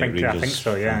Rangers. I think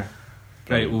so, yeah.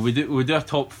 Right, well, we'll do a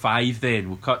top 5 then.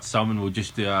 We'll cut some and we'll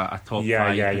just do a top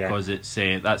 5 because it's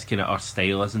that's kind of our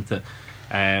style, isn't it?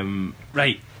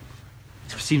 Right,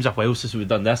 it seems a while since we've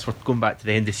done this. We're going back to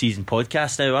the end of season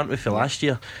podcast now, aren't we, for last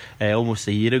year, almost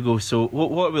a year ago. So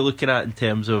what are we looking at in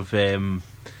terms of the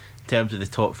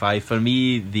top 5? For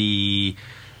me, the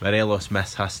Morelos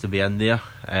miss has to be in there.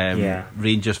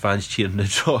 Rangers fans cheering the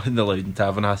draw in the Loudon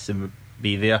Tavern has to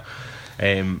be there.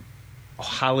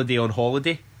 Halliday on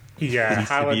holiday. Yeah,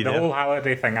 the whole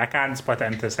Halliday thing, I can't split it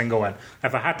into a single one.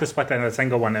 If I had to split it into a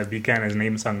single one, it would be getting his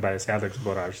name sung by the Celtic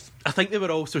supporters. I think they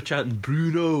were also chanting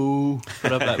Bruno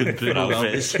for a bit when Bruno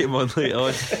Alves came on late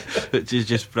on, which is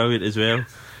just brilliant as well.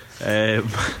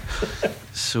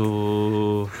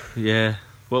 So, yeah.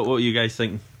 What are you guys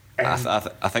thinking? I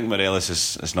think Morelos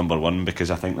is number 1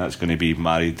 because I think that's going to be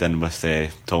married in with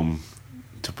Tom.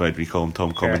 To probably call him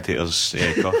Tom Commentator's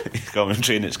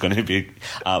commentary, and it's going to be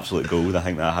absolute gold. I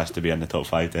think that has to be in the top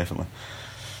 5 definitely.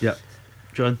 Yep.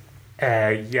 John?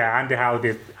 Andy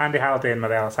Halliday and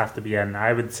Morelos have to be in.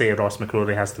 I would say Ross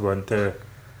McCrory has to go in too,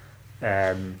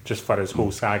 just for his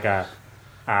whole saga.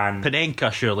 And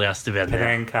Panenka surely has to be in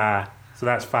there. Panenka. So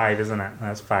that's 5, isn't it?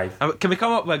 That's 5. Can we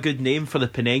come up with a good name for the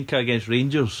Panenka against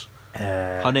Rangers?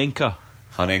 Hanenka.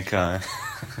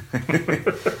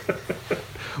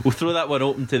 We'll throw that one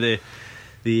open to the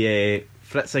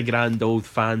Fritza Grand old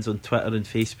fans on Twitter and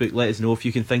Facebook. Let us know if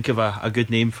you can think of a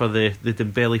good name for the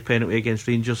Dembele penalty against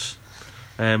Rangers.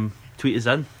 tweet us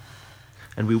in,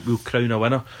 and we'll crown a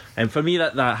winner. And for me,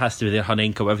 that has to be their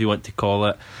Hanenka, whatever you want to call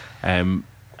it.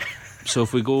 So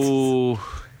if we go,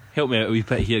 help me out a wee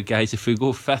bit here, guys. If we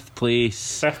go fifth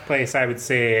place, I would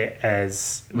say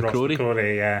is McCrory. Ross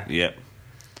McCrory. Yeah. Yep.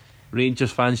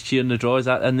 Rangers fans cheering the draw. Is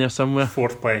that in there somewhere?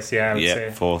 Fourth place. Yeah, I would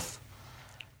say. Fourth.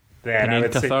 Then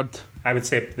Hanenka third. I would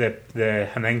say the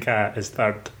Hanenka is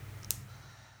third,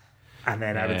 and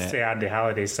then I would say Andy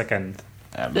Halliday's second.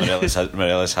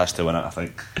 Morelos has to win it, I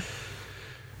think.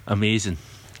 Amazing,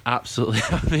 absolutely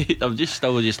amazing. I'm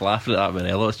still laughing at that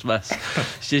Morelos miss.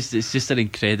 It's just an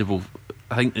incredible.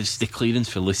 I think it's the clearance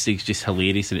for Lustig's just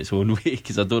hilarious in its own way,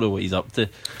 because I don't know what he's up to.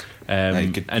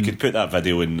 You could put that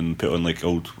video in and put on like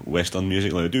old Western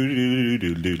music, like and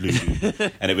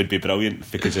it would be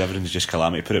brilliant, because everything's just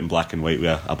calamity. Put it in black and white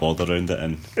with a border around it,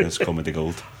 and it's comedy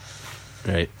gold.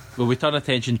 Right. Well, we turn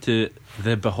attention to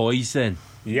the Behoys then.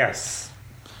 Yes.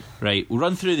 Right, we'll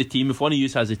run through the team. If one of you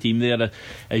has a team there,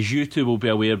 as you two will be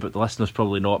aware, but the listeners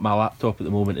probably not, my laptop at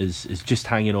the moment is just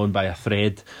hanging on by a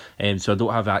thread, so I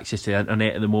don't have access to the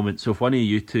internet at the moment. So if one of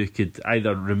you two could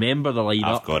either remember the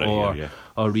lineup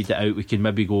or read it out, we can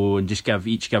maybe go and just give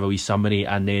a wee summary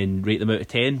and then rate them out of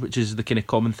 10, which is the kind of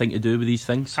common thing to do with these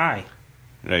things. Aye.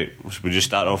 Right, so we just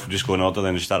start off, just go in order,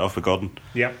 then just start off with Gordon.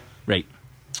 Yep. Right.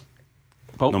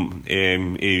 Paul?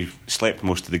 He slept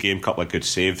most of the game, couple of good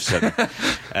saves,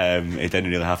 and he didn't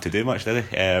really have to do much, did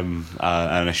he? An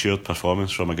assured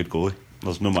performance from a good goalie.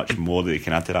 There's not much more that he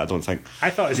can add to that, I don't think. I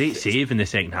thought great save in the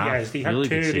second half. Yeah, he had really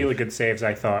two really good saves,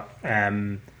 I thought.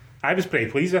 I was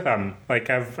pretty pleased with him. Like,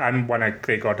 I'm one of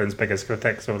Craig Gordon's biggest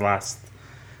critics over the last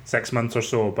 6 months or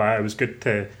so, but it was good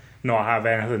to not have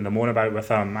anything to moan about with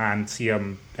him and see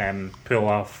him pull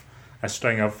off a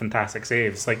string of fantastic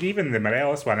saves. Like, even the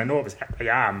Morelos one, I know it was hit by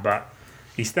Yam, but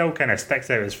he still kind of sticks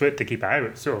out his foot to keep it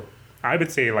out. So I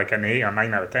would say like an 8 or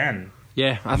 9 out of 10.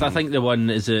 Yeah, I think the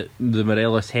one is the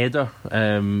Morelos header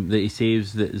that he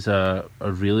saves, that is a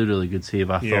really, really good save,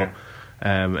 I thought.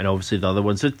 And obviously the other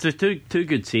one. So two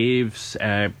good saves,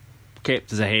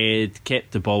 kept us ahead,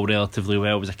 kept the ball relatively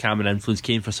well, was a Cameron influence,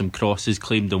 came for some crosses,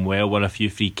 claimed them well, won a few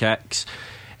free kicks.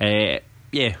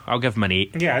 I'll give him an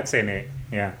 8. Yeah, I'd say an 8,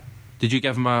 yeah. Did you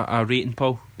give him a rating,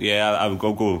 Paul? Yeah, I'll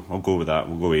go with that.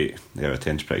 We'll go 8. Yeah, out of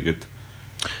 10's pretty good.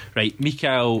 Right,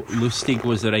 Mikael Lustig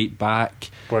was the right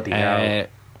back. Bloody hell.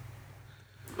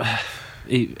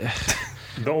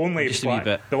 The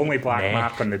only black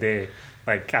mark on the day.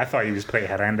 Like, I thought he was pretty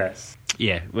horrendous.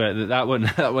 Yeah, well, that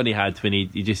one he had when he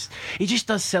just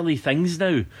does silly things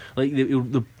now. Like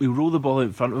he'll roll the ball out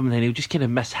in front of him, and then he'll just kind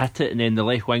of miss-hit it, and then the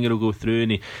left winger will go through,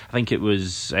 and I think it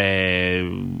was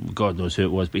God knows who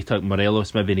it was, but he took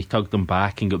Morelos maybe, and he tugged him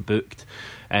back and got booked.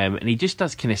 And he just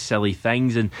does kind of silly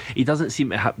things, and he doesn't seem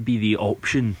to be the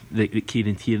option that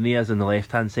Kieran Tierney is on the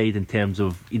left hand side, in terms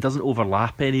of he doesn't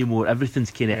overlap anymore. Everything's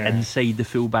kind of inside the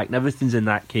fullback, and everything's in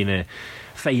that kind of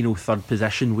final third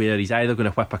position where he's either going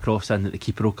to whip a cross in that the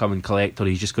keeper will come and collect, or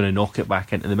he's just going to knock it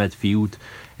back into the midfield.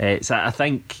 So I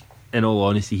think, in all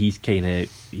honesty, he's kind of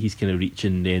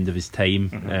reaching the end of his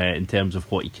time in terms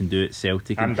of what he can do at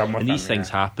Celtic. And these things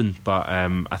happen, but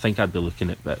I think I'd be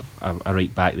looking at a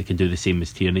right back that can do the same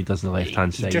as Tierney does on the left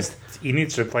hand side. He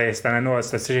needs replaced, and I know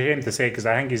it's a shame to say, because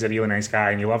I think he's a really nice guy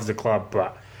and he loves the club,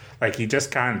 but like, he just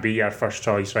can't be our first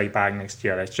choice right back next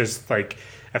year. It's just like,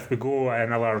 if we go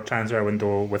another transfer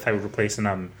window without replacing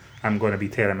him, I'm going to be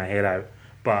tearing my hair out.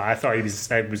 But I thought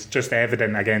it was just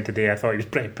evident again today. I thought he was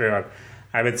pretty poor.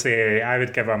 I would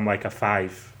give him like a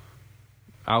 5.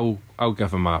 I'll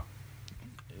give him a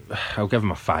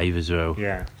 5 as well.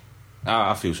 Yeah.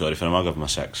 I feel sorry for him. I'll give him a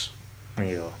 6. There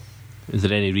you go. Is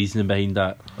there any reasoning behind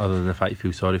that other than the fact you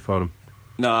feel sorry for him?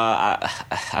 No,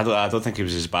 I don't think he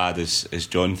was as bad as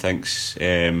John thinks.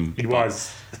 He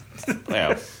was.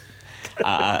 Well,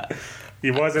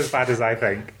 he was as bad as I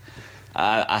think.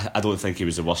 I don't think he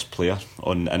was the worst player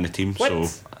in the team. What? So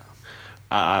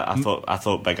I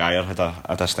thought Big Ayer had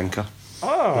a stinker.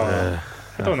 I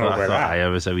don't know about that. I thought Ayer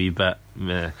was a wee bit.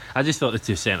 I just thought the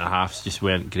two centre halves just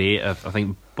weren't great. I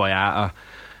think Boyata,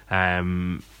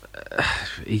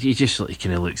 he just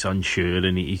kind of looks unsure,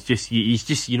 and he's just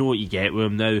you know what you get with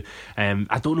him now.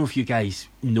 I don't know if you guys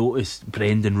noticed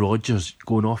Brendan Rodgers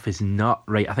going off his nut.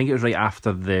 Right, I think it was right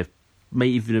after might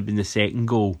even have been the second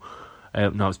goal.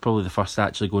 No, it's probably the first,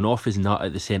 actually, going off his nut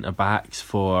at the centre backs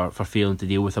for failing to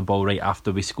deal with a ball right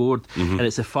after we scored. And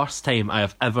it's the first time I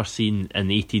have ever seen in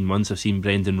 18 months I've seen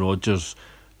Brendan Rodgers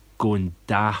going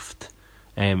daft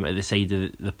at the side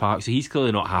of the park. So he's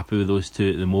clearly not happy with those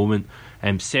two at the moment.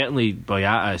 Certainly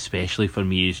Boyata, especially for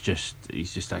me, he's just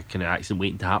a kind of accident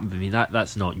waiting to happen. But I mean,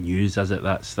 that's not news, is it?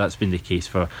 That's been the case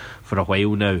for a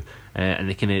while now, and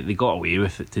they got away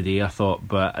with it today, I thought.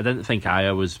 But I didn't think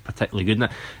Aya was particularly good.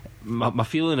 And my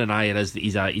feeling in Aya is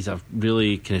that he's a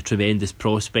really kind of tremendous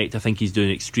prospect. I think he's doing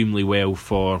extremely well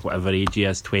for whatever age he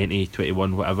is, 20,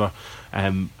 21, whatever.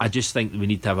 I just think that we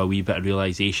need to have a wee bit of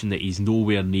realisation that he's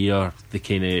nowhere near the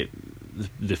kind of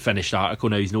the finished article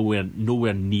now. He's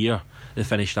nowhere near the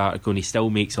finished article, and he still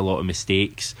makes a lot of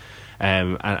mistakes.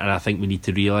 And I think we need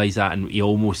to realise that, and he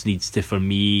almost needs to, for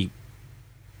me,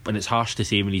 and it's harsh to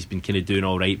say when he's been kind of doing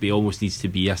all right, but he almost needs to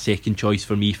be a second choice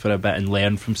for me for a bit and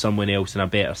learn from someone else and a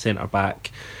better centre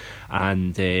back,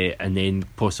 and then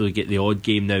possibly get the odd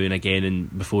game now and again,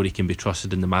 and before he can be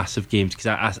trusted in the massive games.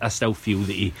 Because I still feel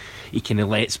that he kind of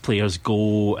lets players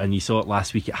go, and you saw it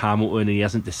last week at Hamilton, and he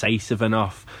isn't decisive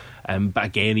enough. But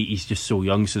again, he's just so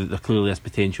young, so that there clearly is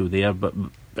potential there. But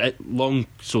long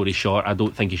story short, I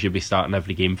don't think he should be starting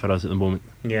every game for us at the moment.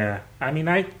 Yeah, I mean,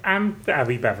 I'm a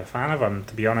wee bit of a fan of him,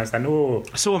 to be honest. I know.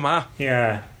 So am I.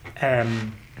 Yeah.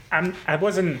 I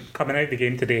wasn't coming out the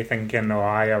game today thinking,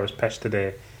 I was pissed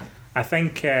today. I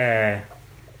think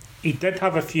he did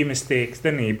have a few mistakes,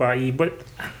 didn't he? But there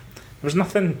was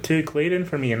nothing too glaring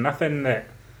for me, and nothing that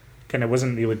kind of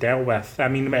wasn't really dealt with. I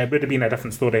mean, it would have been a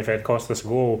different story if it had cost us a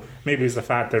goal. Maybe it's the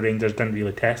fact that Rangers didn't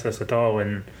really test us at all.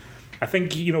 And I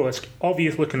think, it's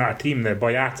obvious looking at a team that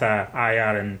Boyata,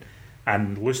 Ayer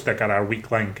and Lustig are our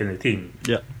weak link in the team.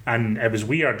 Yeah. And it was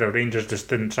weird that Rangers just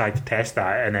didn't try to test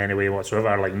that in any way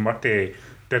whatsoever. Like, Murty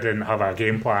didn't have a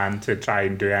game plan to try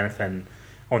and do anything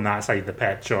on that side of the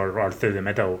pitch or through the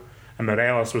middle. And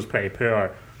Morelos was pretty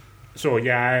poor. So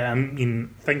yeah, I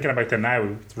mean, thinking about it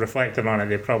now, reflecting on it,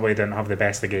 they probably didn't have the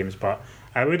best of games, but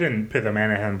I wouldn't put them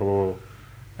anything below,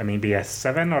 maybe a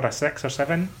 7 or a 6 or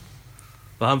 7.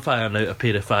 Well, I'm firing out a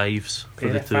pair of 5s for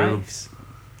the two of them.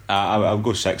 I'll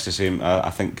go 6 the same. I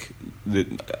think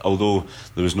that although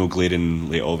there was no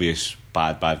glaringly obvious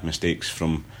bad mistakes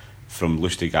from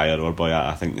Lustig, Ayer or Boyata,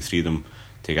 I think the three of them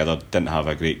together didn't have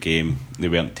a great game. They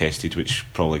weren't tested,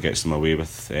 which probably gets them away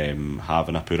with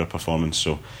having a poorer performance.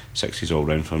 So 6 is all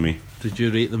round for me. Did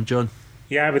you rate them, John?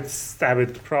 Yeah, I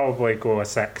would probably go a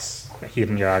 6,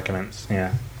 hearing your arguments.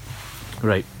 Yeah.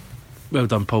 Right. Well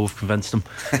done, Paul. We've convinced them.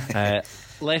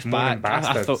 Left back.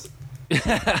 I thought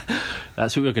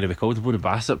that's what we're going to be called, the Moaning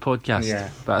Bastard podcast.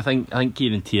 Yeah. But I think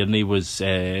Kieran Tierney was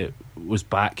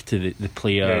back to the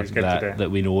player that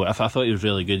we know. I thought he was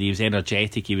really good. He was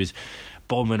energetic. He was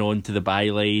bombing onto the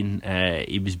byline.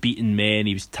 He was beating men.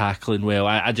 He was tackling well.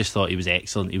 I just thought he was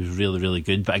excellent. He was really, really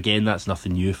good. But again, that's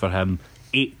nothing new for him.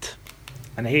 8.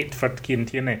 An 8 for Kieran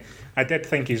Tierney. I did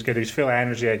think he was good. He was full of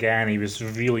energy again. He was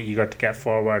really eager to get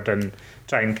forward and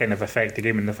try and kind of affect the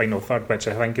game in the final third, which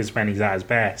I think is when he's at his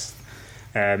best.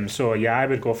 So yeah, I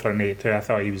would go for an 8 too. I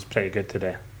thought he was pretty good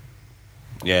today.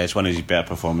 Yeah, it's one of his better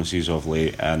performances of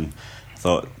late, and I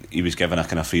thought he was given a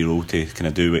kind of free role to kind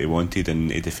of do what he wanted,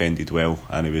 and he defended well,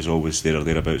 and he was always there or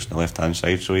thereabouts on the left hand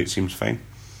side, so it seems fine.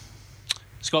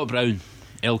 Scott Brown,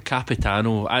 El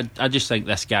Capitano. I just think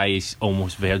this guy is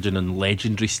almost verging on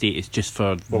legendary status just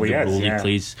for the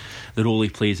role he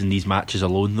plays in these matches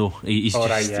alone. Though he's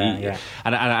And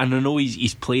I know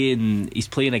he's playing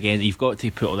again. You've got to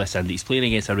put all this in. He's playing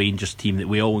against a Rangers team that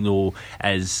we all know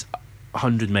is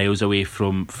 100 miles away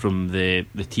from the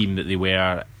team that they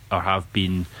were or have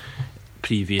been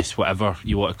previous, whatever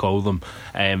you want to call them.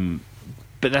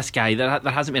 But this guy, there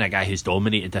hasn't been a guy who's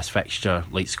dominated this fixture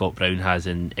like Scott Brown has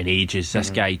in ages. This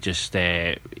guy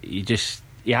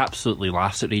he absolutely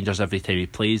laughs at Rangers every time he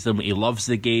plays them. He loves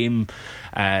the game.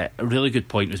 A really good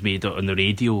point was made on the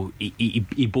radio.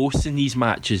 He boasts in these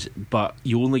matches, but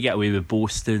you only get away with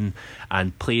boasting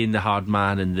and playing the hard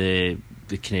man and the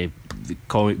kind of the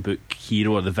comic book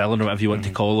hero or the villain or whatever you want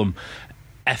to call him,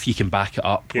 if you can back it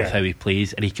up with how he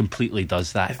plays, and he completely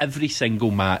does that. Every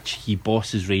single match he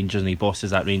bosses Rangers, and he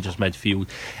bosses that Rangers midfield,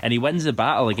 and he wins the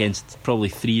battle against probably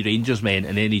 3 Rangers men,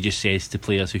 and then he just says to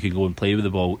players who can go and play with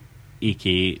the ball,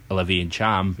 aka Olivier and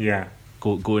Cham,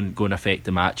 go and affect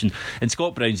the match. And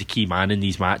Scott Brown's a key man in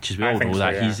these matches. We all know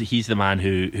that. He's the man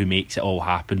who makes it all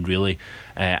happen, really.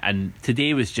 And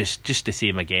today was just the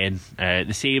same again.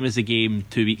 The same as the game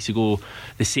 2 weeks ago,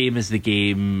 the same as the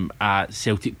game at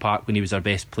Celtic Park when he was our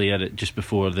best player just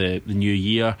before the new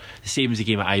year, the same as the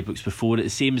game at Ibrox before it, the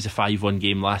same as the 5-1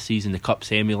 game last season, the Cup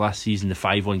semi last season, the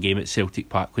 5-1 game at Celtic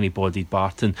Park when he bodied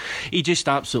Barton. He just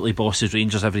absolutely bosses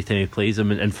Rangers every time he plays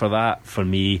them, and for that, for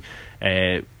me,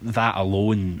 that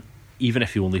alone, even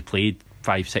if he only played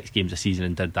 5-6 games a season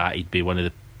and did that, he'd be one of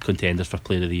the contenders for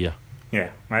Player of the Year.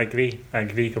 Yeah, I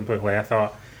agree completely. I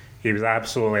thought he was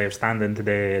absolutely outstanding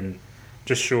today, and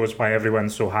just shows why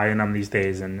everyone's so high on him these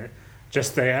days. And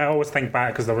just I always think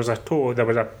back, because there was a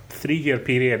 3-year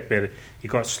period where he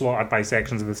got slaughtered by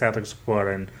sections of the Celtic squad,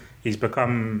 and he's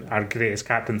become our greatest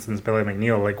captain since Billy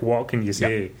McNeil. Like, what can you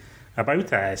say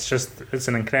about it? It's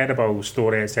an incredible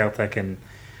story at Celtic, and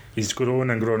he's grown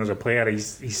and grown as a player.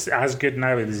 He's as good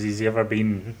now as he's ever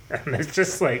been, and it's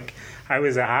just like, how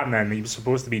is it happening? He was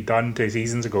supposed to be done 2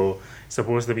 seasons ago,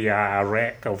 supposed to be a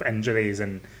wreck of injuries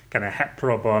and kind of hip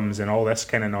problems and all this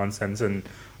kind of nonsense, and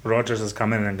Rodgers has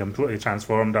come in and completely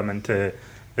transformed him into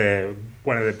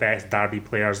one of the best derby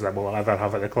players that we'll ever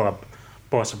have at the club,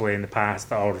 possibly in the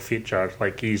past or the future.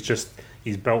 Like, he's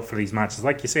built for these matches.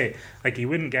 Like you say, like, he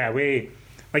wouldn't get away,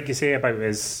 like you say about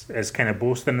his kind of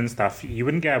boasting and stuff, you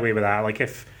wouldn't get away with that. Like,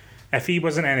 if he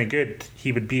wasn't any good,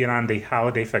 he would be an Andy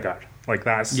Halliday figure. Like,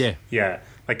 that's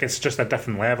like, it's just a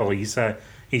different level. He's a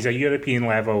European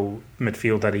level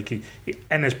midfielder.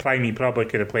 In his prime, he probably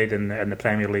could have played in the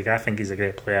Premier League. I think he's a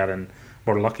great player, and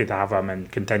we're lucky to have him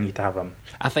and continue to have him.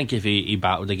 I think if he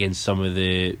battled against some of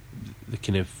the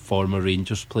kind of former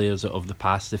Rangers players of the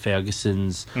past, the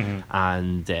Fergusons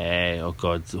and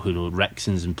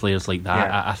Rixons and players like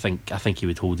that, I think he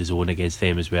would hold his own against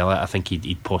them as well. I think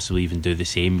he'd possibly even do the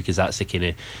same, because that's the kind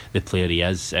of the player he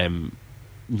is.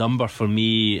 Number for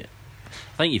me, I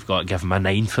think you've got to give him a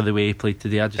 9 for the way he played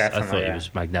today. I thought he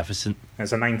was magnificent.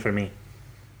 It's a 9 for me.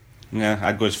 Yeah,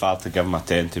 I'd go as far to give him a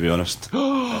 10, to be honest.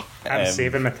 I'm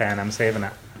saving my 10. I'm saving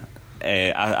it.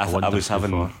 I was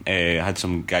having had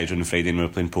some guys on Friday and we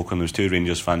were playing poker, and there was 2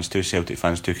 Rangers fans, 2 Celtic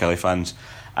fans, 2 Killie fans,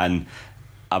 and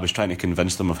I was trying to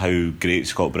convince them of how great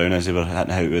Scott Brown is. They were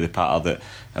hitting out with the patter that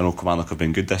I know Kilmarnock have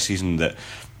been good this season, that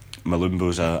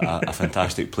Malumbo's a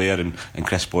fantastic player, and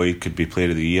Chris Boyd could be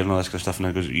Player of the Year and all this kind of stuff. And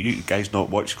I goes, you guys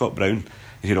not watch Scott Brown?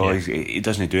 He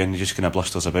doesn't do anything, he just kind of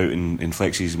blusters about and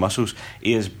flexes his muscles.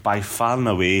 He is by far and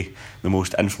away the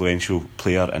most influential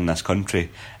player in this country,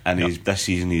 and this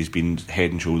season he's been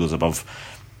head and shoulders above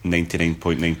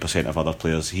 99.9% of other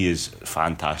players. He is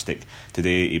fantastic.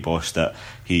 Today he bossed it.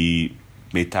 He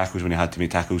made tackles when he had to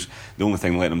make tackles. The only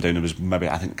thing letting him down was maybe,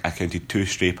 I think I counted 2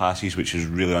 stray passes, which is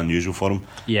really unusual for him.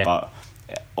 But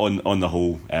on the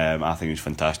whole, I think he's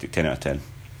fantastic. 10 out of 10.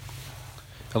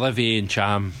 Olivier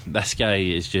Ntcham, this guy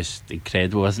is just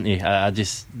incredible, isn't he?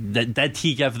 Did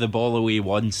he give the ball away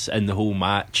once in the whole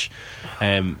match?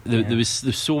 There's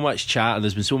so much chat.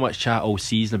 There's been so much chat all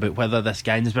season about whether this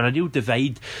guy. And there's been a real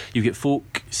divide. You get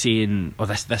folk saying, "Oh,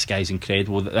 this guy's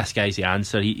incredible. This guy's the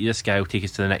answer. This guy will take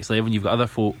us to the next level." And you've got other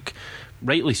folk,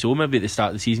 rightly so, maybe at the start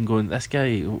of the season, going, "This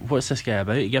guy, what's this guy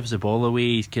about? He gives the ball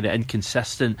away. He's kind of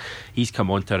inconsistent." He's come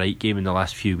on to a right game in the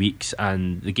last few weeks,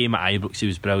 and the game at Ibrox he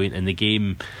was brilliant, and the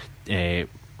game at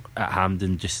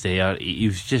Hampden just there, he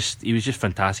was just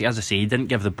fantastic. As I say, he didn't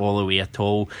give the ball away at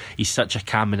all. He's such a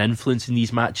calming influence in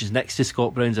these matches, next to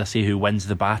Scott Brown, as I say, who wins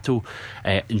the battle.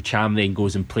 And Cham then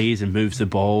goes and plays and moves the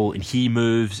ball, and he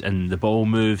moves and the ball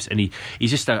moves, and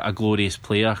he's just a glorious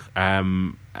player.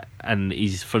 And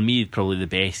he's, for me, probably the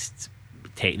best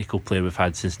technical player we've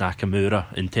had since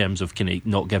Nakamura, in terms of kind of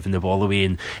not giving the ball away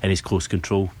and his close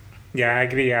control. Yeah, I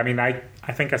agree. I mean, I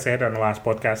think I said on the last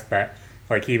podcast that,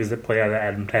 like, he was the player that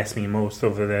had impressed me most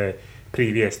over the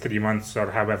previous 3 months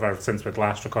or however since we'd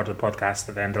last recorded the podcast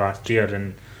at the end of last year.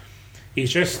 And I'm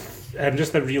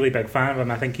just a really big fan of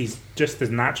him. I think he's just, his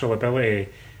natural ability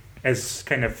is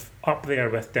kind of up there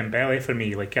with Dembele for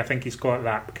me. Like, I think he's got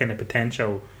that kind of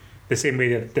potential, the same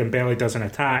way that Dembele does an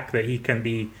attack, that he can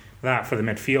be that for the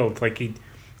midfield. Like,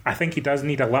 I think he does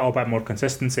need a little bit more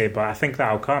consistency, but I think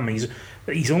that'll come.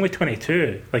 He's only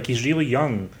 22. Like, he's really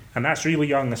young, and that's really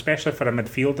young, especially for a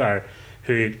midfielder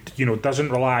who, you know, doesn't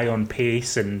rely on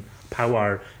pace and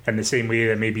power in the same way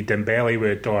that maybe Dembele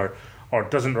would, or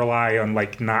doesn't rely on,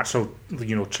 like, natural,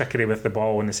 you know, trickery with the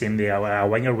ball in the same way a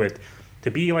winger would. To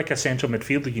be like a central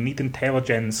midfielder, you need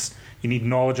intelligence, you need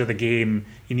knowledge of the game,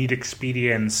 you need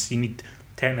experience, you need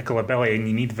technical ability, and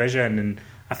you need vision. And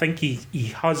I think he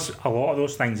has a lot of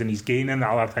those things, and he's gaining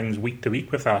other things week to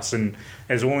week with us, and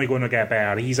is only going to get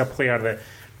better. He's a player that,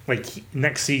 like,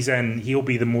 next season he'll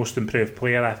be the most improved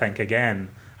player, I think, again.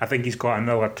 I think he's got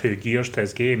another 2 gears to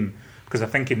his game, because I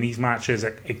think in these matches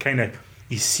it kind of,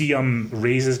 you see him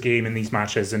raise his game in these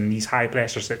matches, in these high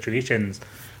pressure situations,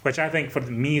 which I think for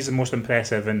me is the most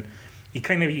impressive. And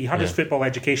he had his football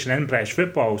education in British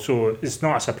football, so it's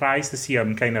not a surprise to see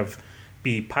him kind of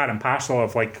be part and parcel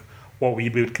of, like, what we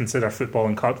would consider football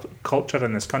and culture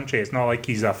in this country. It's not like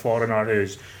he's a foreigner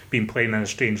who's been playing in a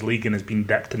strange league and has been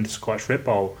dipped into Scottish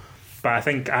football. But I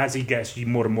think as he gets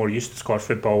more and more used to Scottish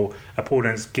football,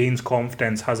 opponents gains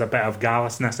confidence, has a bit of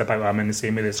callousness about him in the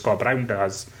same way that Scott Brown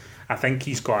does. I think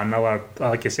he's got another,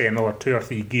 like you say, another 2 or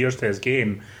 3 gears to his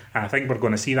game, and I think we're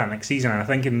going to see that next season. And I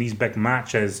think in these big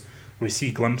matches we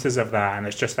see glimpses of that, and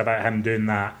it's just about him doing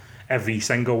that every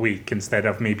single week instead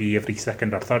of maybe every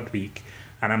second or third week.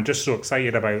 And I'm just so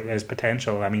excited about his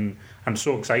potential. I mean, I'm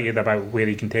so excited about where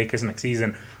he can take us next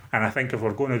season. And I think if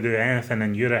we're going to do anything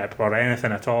in Europe or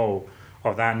anything at all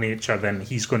of that nature, then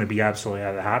he's going to be absolutely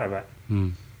at the heart of it.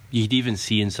 You could even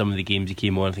see in some of the games he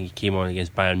came on. I think he came on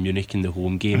against Bayern Munich in the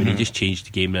home game, and he just changed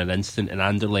the game in an instant. And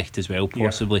Anderlecht as well,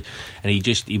 possibly. And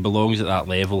he belongs at that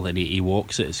level, and he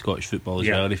walks it at Scottish football as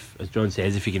well. If, as John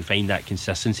says, if he can find that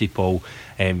consistency, Paul,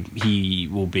 he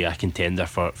will be a contender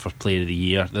for Player of the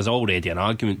Year. There's already an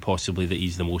argument possibly that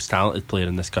he's the most talented player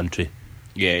in this country.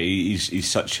 Yeah, he's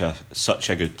such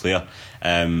a good player,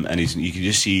 and you can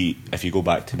just see if you go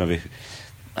back to maybe,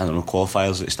 I don't know,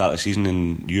 qualifiers at the start of the season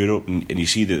in Europe, and you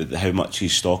see that how much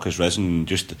his stock has risen, and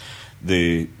just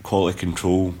the quality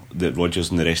control that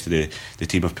Rodgers and the rest of the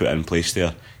team have put in place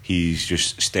there. He's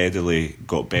just steadily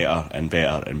got better and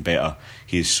better and better.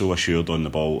 He is so assured on the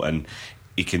ball, and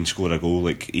he can score a goal.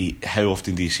 How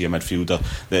often do you see a midfielder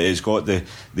that has got the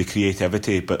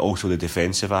creativity but also the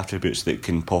defensive attributes that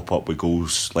can pop up with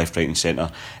goals left, right and centre?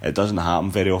 It doesn't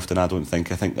happen very often, I don't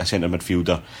think. I think a centre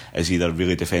midfielder is either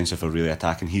really defensive or really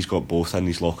attacking. He's got both in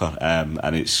his locker,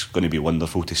 and it's going to be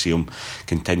wonderful to see him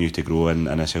continue to grow in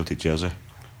a Celtic jersey.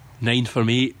 9 for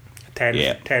me.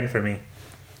 10 for me.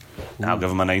 I'll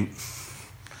give him a 9.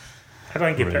 I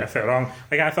don't think he put a foot wrong.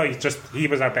 I thought he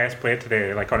was our best player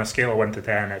today. On a scale of 1 to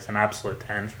 10, it's an absolute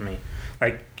 10 for me.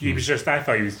 I thought he was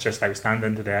just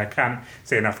outstanding today. I can't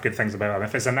say enough good things about him.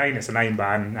 If it's a 9, it's a 9, but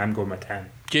I'm going with 10.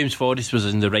 James Forrest was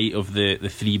in the right of the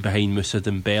 3 behind Moussa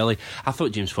Dembele. I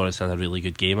thought James Forrest had a really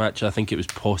good game, actually. I think it was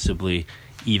possibly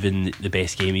even the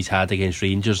best game he's had against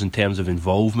Rangers in terms of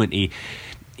involvement. He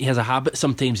has a habit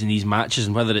sometimes in these matches,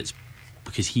 and whether it's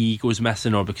because he goes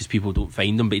missing or because people don't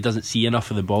find him, but he doesn't see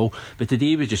enough of the ball. But today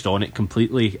he was just on it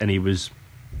completely, and he was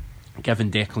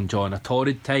giving Declan John a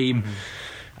torrid time.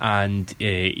 And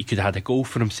he could have had a goal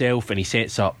for himself, and he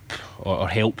sets up or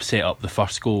helps set up the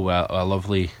first goal with a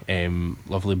lovely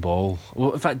ball.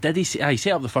 Well, in fact, did he set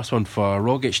up the first one for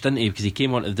Rogic, didn't he? Because he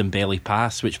came onto the Dembele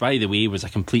pass, which by the way was a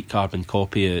complete carbon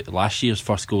copy of last year's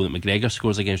first goal that McGregor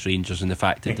scores against Rangers, and the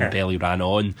fact that Dembele ran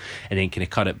on and then kind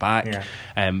of cut it back.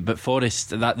 But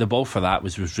Forrest, the ball for that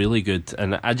was really good,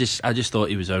 and I just thought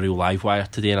he was a real live wire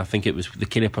today, and I think it was the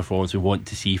kind of performance we want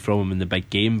to see from him in the big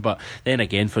game. But then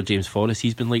again, for James Forrest,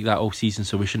 he's been like that all season,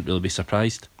 so we shouldn't really be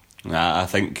surprised. I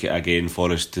think again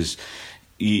Forrest is,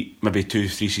 maybe 2-3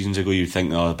 seasons ago you'd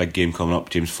think, a big game coming up,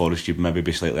 James Forrest, you'd maybe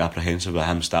be slightly apprehensive of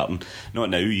him starting. Not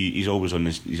now. He's always on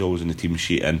the team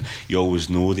sheet, and you always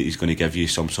know that he's going to give you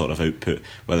some sort of output,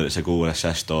 whether it's a goal or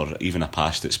assist or even a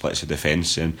pass that splits the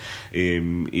defence. And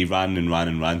he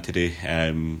ran today.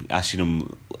 I seen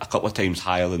him a couple of times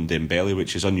higher than Dembele,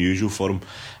 which is unusual for him,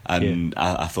 and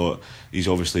I thought he's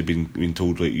obviously been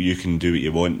told, you can do what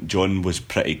you want. John was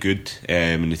pretty good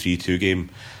in the 3-2 game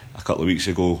a couple of weeks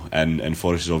ago, and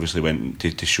Forrest has obviously went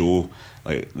to show,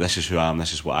 this is who I am,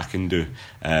 this is what I can do,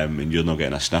 and you're not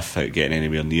getting a sniff at getting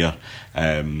anywhere near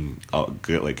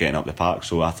getting up the park.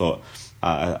 So I thought,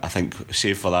 I think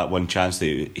save for that one chance that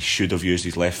he should have used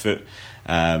his left foot,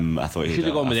 I thought he should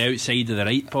have gone with the outside of the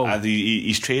right, Paul.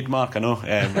 His trademark, I know.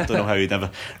 I don't know how he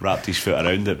never wrapped his foot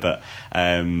around it, but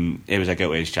it was a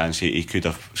guilty chance. He could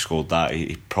have scored that.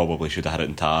 He probably should have had it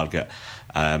in target,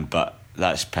 but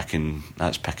that's picking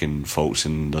faults,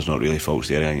 and there's not really faults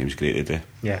there. I think he was great today.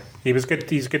 Yeah, he was good.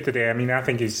 He's good today. I mean, I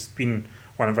think he's been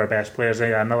one of our best players.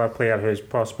 Another player who's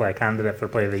possibly a candidate for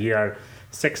Player of the Year.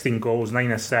 16 goals, 9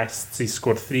 assists. He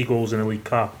scored 3 goals in the League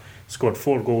Cup. Scored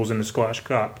 4 goals in the Scottish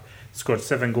Cup. Scored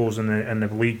 7 goals in the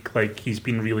league. He's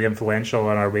been really influential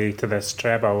on our way to this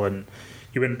treble, and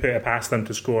you wouldn't put it past him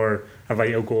to score a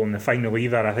vital goal in the final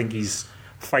either. I think he's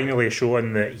finally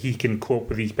shown that he can cope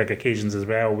with these big occasions as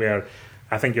well, where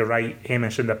I think you're right,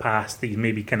 Hamish, in the past, he's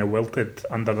maybe kind of wilted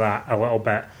under that a little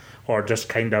bit, or just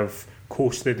kind of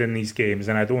coasted in these games,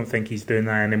 and I don't think he's doing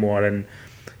that anymore. And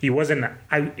he wasn't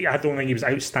I don't think he was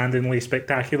outstandingly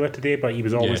spectacular today, but he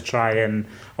was always trying,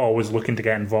 always looking to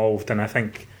get involved, and I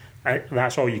think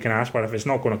that's all you can ask for. If it's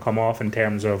not going to come off in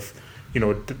terms of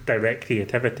direct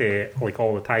creativity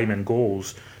all the time and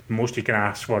goals, the most you can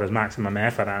ask for is maximum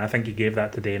effort, and I think he gave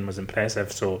that today and was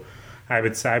impressive. So I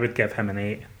would give him an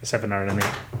 8, a 7 or an 8.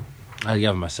 I'd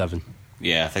give him a 7.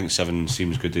 Yeah, I think 7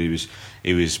 seems good. He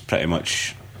was pretty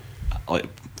much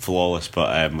flawless,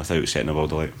 but without setting the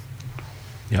world alight.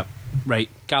 Yep. Right,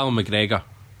 Callum McGregor.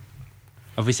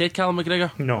 Have we said Callum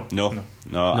McGregor? No.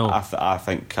 I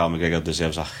think Callum McGregor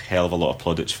deserves a hell of a lot of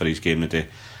plaudits for his game today.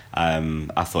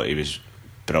 I thought he was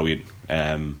brilliant.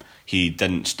 He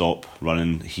didn't stop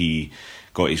running. He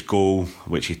got his goal,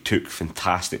 which he took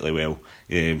fantastically well.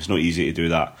 It's not easy to do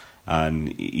that, and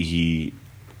he's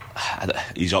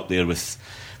up there with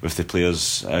the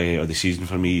players of the season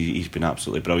for me. He's been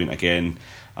absolutely brilliant again.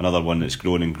 Another one that's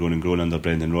grown and grown and grown under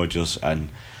Brendan Rodgers, and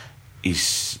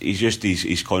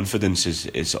his confidence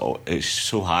is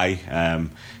so high.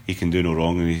 He can do no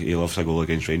wrong, and he loves a goal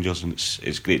against Rangers, and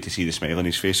it's great to see the smile on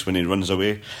his face when he runs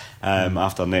away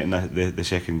after netting the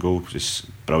second goal. Just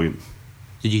brilliant.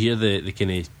 Did you hear the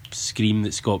kind of scream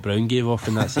that Scott Brown gave off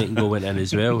when that second goal went in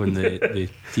as well, in the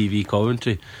TV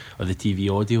commentary or the TV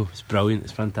audio? It's brilliant.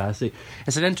 It's fantastic.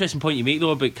 It's an interesting point you make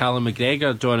though about Callum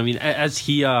McGregor, John. I mean, is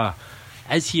he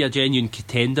a genuine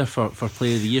contender for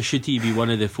Player of the Year? Should he be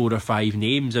one of the 4 or 5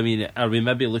 names? I mean, are we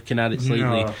maybe looking at it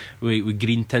slightly with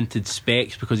green tinted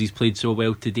specs because he's played so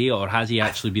well today, or has he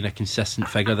actually been a consistent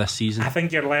figure this season? I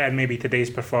think you're letting maybe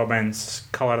today's performance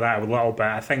colour that a little bit.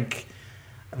 I think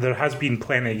there has been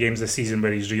plenty of games this season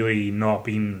where he's really not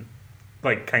been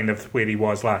like kind of where he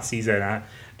was last season.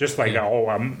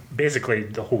 Basically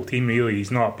the whole team really,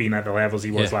 he's not been at the levels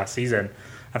he was last season.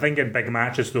 I think in big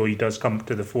matches though he does come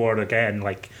to the fore again.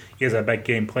 Like, he is a big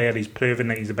game player. He's proven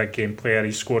that he's a big game player.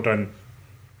 He's scored on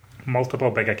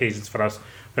multiple big occasions for us,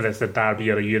 whether it's a derby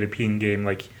or a European game.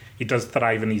 Like, he does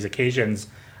thrive in these occasions,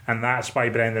 and that's why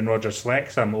Brendan Rodgers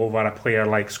selects him over a player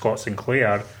like Scott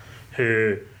Sinclair,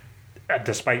 who,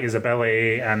 despite his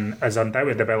ability and his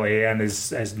undoubted ability and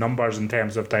his numbers in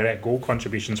terms of direct goal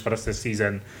contributions for us this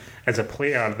season, is a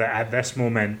player that at this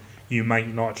moment you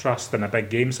might not trust in a big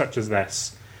game such as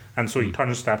this. And so he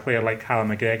turns to a player like Callum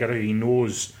McGregor, who he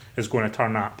knows is going to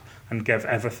turn up and give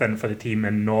everything for the team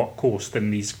and not coast in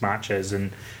these matches.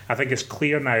 And I think it's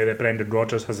clear now that Brendan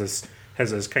Rodgers has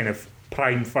his kind of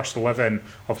prime first 11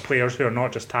 of players who are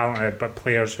not just talented, but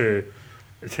players who,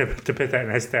 to put it in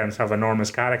his terms, have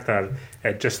enormous character,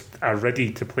 just are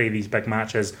ready to play these big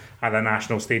matches at a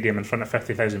national stadium in front of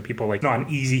 50,000 people. Like, not an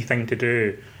easy thing to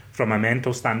do from a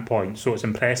mental standpoint. So it's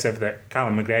impressive that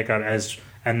Callum McGregor is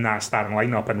in that starting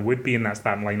lineup and would be in that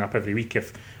starting lineup every week.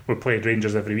 If we played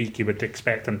Rangers every week, you would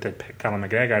expect him to pick Callum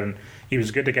McGregor, and he was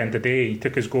good again today. He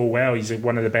took his goal well. He's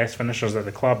one of the best finishers at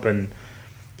the club, and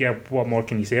yeah, what more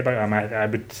can you say about him? I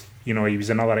would, he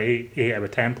was another 8 out of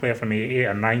 10 player for me, 8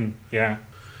 or 9.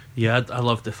 Yeah, I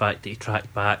love the fact that he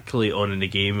tracked back late on in the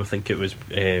game. I think it was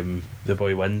the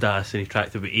boy Windass, and he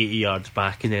tracked about 80 yards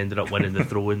back and ended up winning the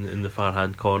throw in the far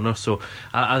hand corner. So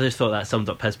I just thought that summed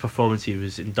up his performance. He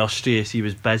was industrious, he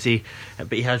was busy,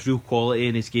 but he has real quality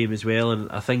in his game as well,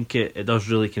 and I think it does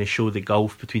really kind of show the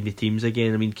gulf between the teams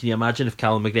again. I mean, can you imagine if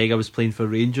Callum McGregor was playing for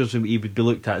Rangers, and he would be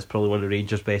looked at as probably one of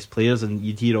Rangers' best players, and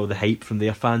you'd hear all the hype from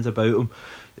their fans about him.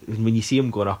 When you see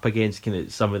him going up against kind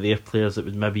of some of their players that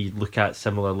would maybe look at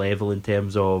similar level in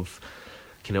terms of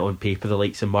kind of on paper the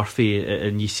likes of Murphy,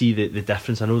 and you see the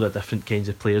difference. I know they're different kinds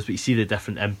of players, but you see the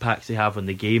different impacts they have on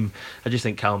the game. I just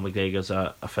think Callum McGregor's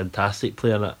a fantastic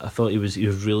player, and I thought he was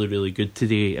really, really good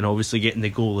today, and obviously getting the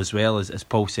goal as well, as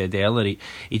Paul said earlier.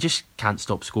 He just can't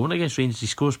stop scoring against Rangers. He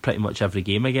scores pretty much every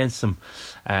game against them,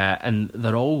 and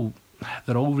they're all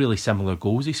really similar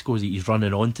goals he scores. He's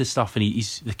running onto stuff, and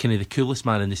he's the kind of the coolest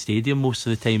man in the stadium most of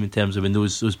the time in terms of when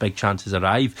those big chances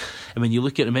arrive. And when you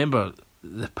look at, remember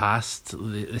the past,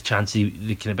 the chance,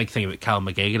 the kind of big thing about Callum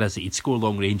McGregor is that he'd score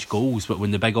long range goals, but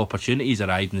when the big opportunities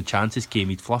arrived and the chances came,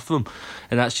 he'd fluff them,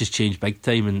 and that's just changed big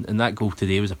time. And that goal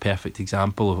today was a perfect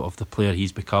example of the player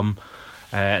he's become,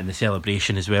 and the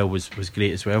celebration as well was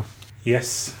great as well.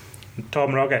 Yes,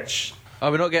 Tom Rogic. Are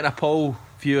we not getting a Paul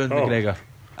view on McGregor?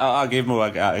 I gave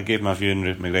my view on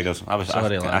McGregor's.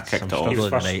 I kicked it off.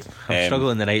 I'm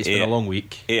struggling tonight. It's been a long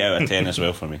week. 8 out of 10 as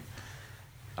well for me.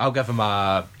 I'll give him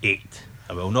a 8.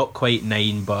 I will, not quite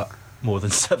 9, but more than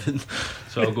 7.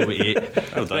 So I'll go with 8.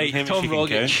 Well done. Right, Tom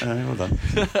Rogic. Well done.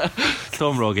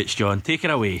 Tom Rogic, John, take it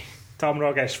away. Tom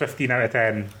Rogic, 15 out of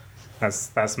 10.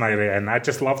 That's my rating. I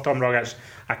just love Tom Rogic.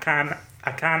 I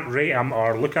can't rate him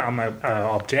or look at him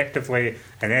objectively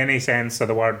in any sense of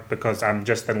the word, because I'm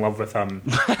just in love with him.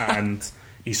 And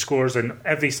he scores in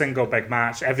every single big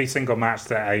match, every single match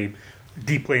that I'm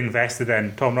deeply invested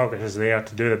in. Tom Rogic is there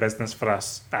to do the business for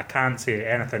us. I can't say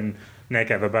anything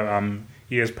negative about him.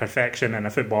 He is perfection in a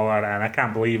footballer, and I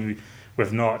can't believe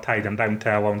we've not tied him down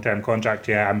to a long-term contract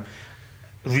yet. I'm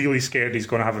really scared he's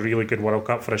going to have a really good World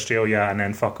Cup for Australia and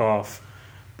then fuck off.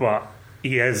 But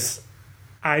he is...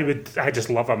 I just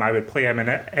love him. I would play him in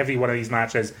every one of these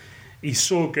matches. He's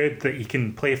so good that he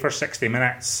can play for 60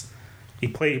 minutes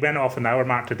He went off an hour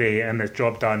mark today and his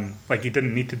job done. Like, he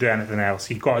didn't need to do anything else.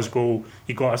 He got his goal.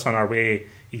 He got us on our way.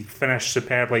 He finished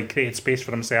superbly, created space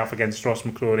for himself against Ross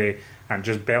McCrory and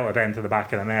just belted it into the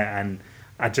back of the net. And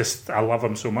I love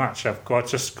him so much.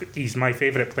 He's my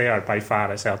favourite player by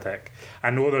far at Celtic.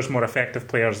 I know there's more effective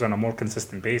players on a more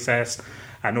consistent basis.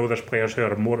 I know there's players who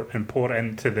are more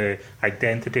important to the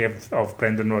identity of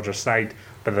Brendan Rodgers' side,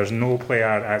 but there's no player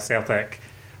at Celtic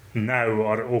now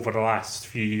or over the last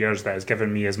few years that has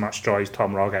given me as much joy as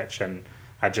Tom Rogic, and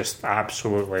I just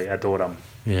absolutely adore him.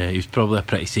 Yeah, he was probably a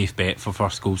pretty safe bet for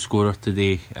first goal scorer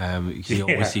today. He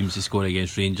always seems to score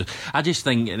against Rangers. I just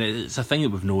think, and it's a thing that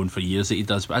we've known for years that he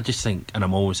does, but I just think, and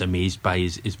I'm always amazed by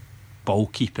his ball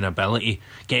keeping ability,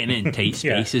 getting it in tight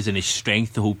spaces, and his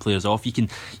strength to hold players off. You can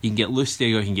get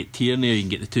Lustig, or you can get Tierney, or you can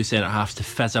get the two centre halves to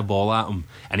fizz a ball at him,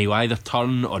 and he'll either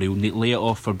turn or he'll lay it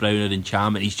off for Browner and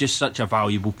Cham, and he's just such a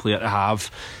valuable player to have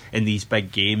in these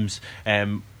big games.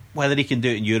 Whether he can do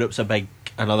it in Europe's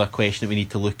another question that we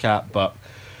need to look at, but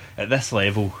at this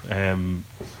level, and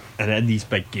in these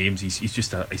big games,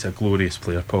 he's a glorious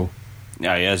player, Paul.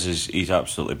 Yeah, he is. He's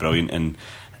absolutely brilliant, and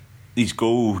his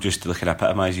goal just kind of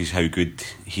epitomises how good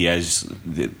he is.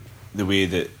 The way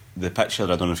that the picture,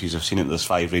 I don't know if you've seen it, there's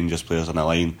 5 Rangers players on a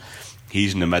line.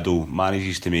 He's in the middle,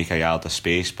 manages to make a yard of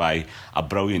space by a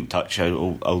brilliant touch.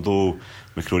 Although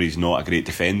McCrory's not a great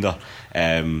defender,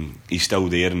 he's still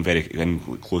there in very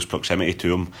close proximity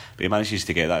to him, but he manages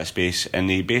to get that space, and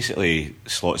he basically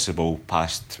slots the ball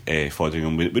past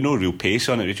Foderingham with no real pace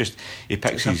on it. He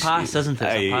picks it's a pass, isn't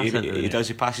it? He does.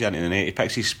 He passes into the net. He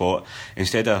picks his spot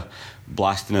instead of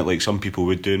blasting it like some people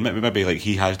would do, and maybe like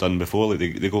he has done before, like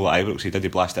the goal at Ibrox. He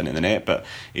blast into the net, but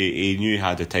he knew he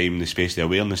had the time, the space, the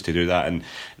awareness to do that, and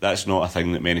that's not a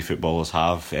thing that many footballers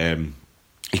have.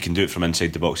 He can do it from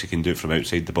inside the box, he can do it from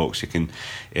outside the box, he can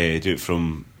do it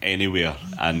from anywhere,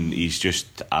 and he's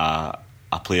just a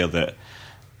player that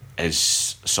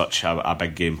is such a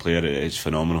big game player. It's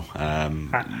phenomenal.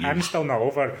 I'm still not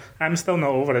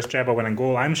over his treble winning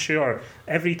goal. I'm sure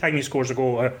every time he scores a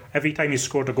goal, every time he's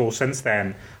scored a goal since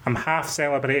then, I'm half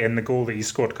celebrating the goal that he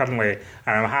scored currently, and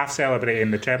I'm half celebrating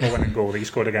the treble winning goal that he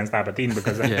scored against Aberdeen,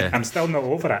 because I'm still not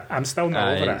over it. I still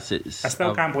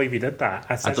can't believe he did that.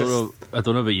 I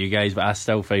don't know about you guys, but I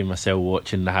still find myself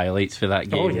watching the highlights for that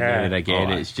game now and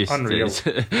again. It's just unreal.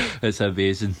 It's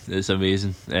amazing.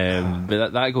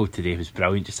 But that goal today was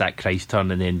brilliant. Just that Christ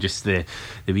turn, and then just the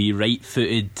wee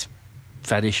right-footed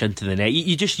finish into the net.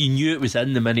 You knew it was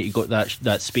in the minute he got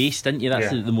that space, didn't you? That's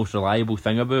the most reliable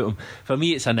thing about him. For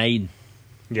me, it's a 9.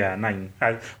 Yeah, 9.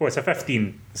 It's a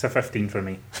 15. It's a 15 for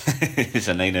me. It's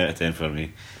a 9 out of 10 for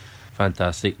me.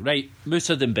 Fantastic. Right,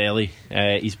 Moussa Dembele.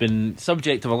 He's been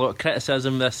subject of a lot of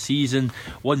criticism this season.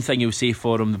 One thing you'll say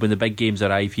for him, when the big games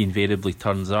arrive, he invariably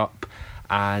turns up.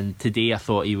 And today I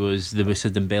thought he was the Moussa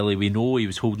Dembele we know. He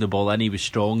was holding the ball in, he was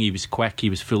strong, he was quick, he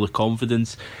was full of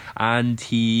confidence, and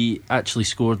he actually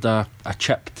scored a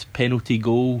chipped penalty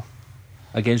goal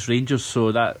against Rangers,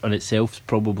 so that on itself is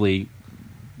probably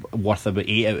worth about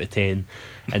 8 out of 10.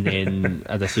 And then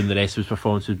I'd assume the rest of his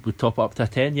performance would top up to a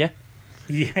 10, yeah?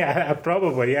 Yeah,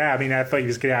 probably, yeah. I mean, I thought he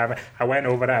was great. I went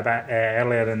over it a bit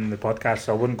earlier in the podcast,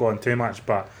 so I wouldn't go on too much,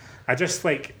 but I just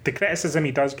like the criticism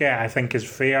he does get, I think, is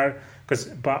fair.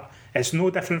 But it's no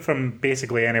different from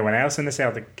basically anyone else in the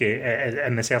Celtic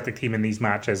team in these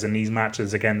matches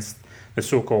against the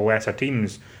so-called lesser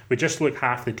teams. We just look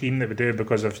half the team that we do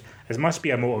because of it must be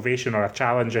a motivation or a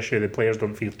challenge issue. The players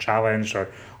don't feel challenged or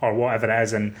whatever it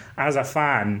is. And as a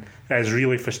fan, it is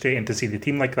really frustrating to see the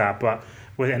team like that. But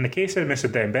in the case of Mr.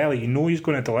 Dembele, you know he's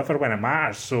going to deliver when it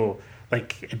matters. So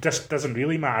it just doesn't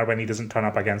really matter when he doesn't turn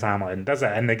up against Hamilton, does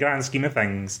it? In the grand scheme of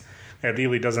things, it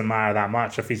really doesn't matter that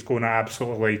much if he's going to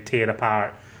absolutely tear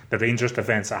apart the Rangers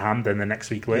defence at Hampden the next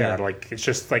week later. Yeah. It's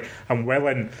just I'm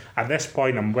willing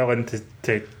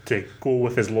to go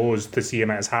with his lows to see him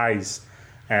at his highs.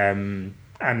 And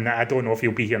I don't know if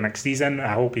he'll be here next season.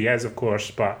 I hope he is, of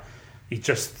course, but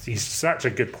he's such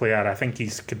a good player. I think he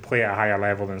could play at a higher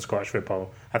level than Scottish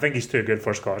football. I think he's too good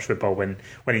for Scottish football when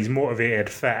he's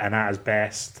motivated, fit and at his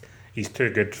best. He's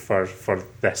too good for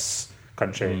this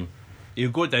country. He'll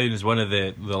go down as one of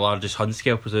the largest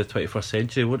Hunskelpers of the 21st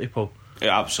century, won't he, Paul?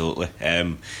 Yeah, absolutely.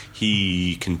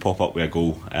 He can pop up with a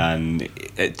goal, and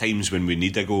at times when we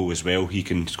need a goal as well, he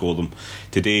can score them.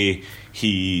 Today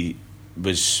he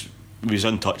was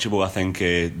untouchable. I think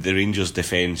the Rangers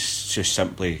defence just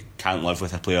simply can't live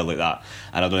with a player like that,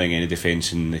 and I don't think any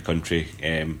defence in the country,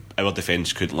 our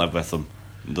defence couldn't live with him.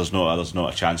 There's not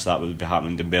a chance that would be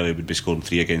happening. Dembele would be scoring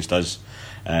 3 against us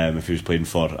if he was playing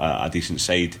for a decent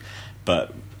side.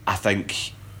 But I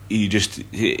think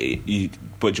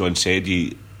what John said,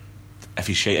 if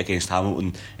he's shite against Hamilton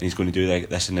and he's going to do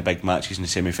this in the big matches in the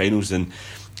semi-finals, then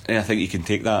I think he can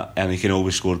take that, and he can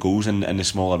always score goals in the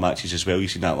smaller matches as well. You've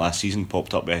seen that last season,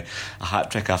 popped up with a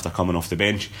hat-trick after coming off the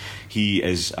bench. He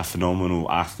is a phenomenal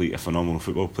athlete, a phenomenal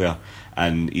football player,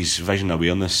 and his vision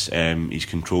awareness, his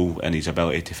control and his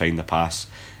ability to find the pass,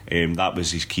 that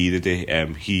was his key today.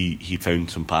 He found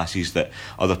some passes that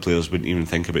other players wouldn't even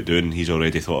think about doing. He's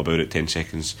already thought about it 10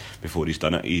 seconds before he's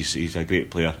done it. He's a great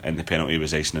player, and the penalty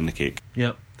was icing on the cake.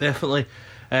 Yep, definitely.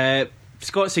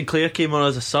 Scott Sinclair came on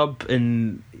as a sub,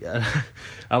 and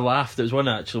I laughed. It was one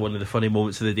of the funny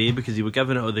moments of the day, because he was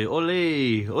giving it all the ole,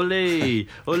 ole,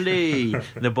 ole,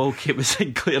 and the ball came with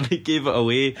Sinclair and he gave it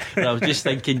away. And I was just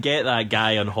thinking, get that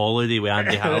guy on holiday with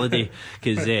Andy Halliday,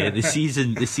 because the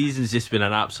season's just been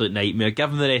an absolute nightmare. Give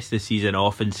him the rest of the season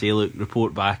off and say, look,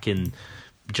 report back in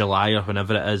July or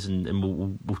whenever it is,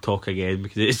 and we'll talk again,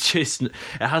 because it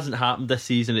hasn't happened this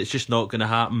season. It's just not going to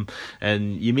happen.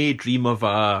 And you may dream of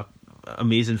a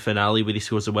amazing finale where he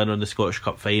scores a winner in the Scottish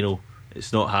Cup final.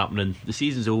 It's not happening. The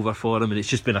season's over for him, and it's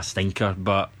just been a stinker.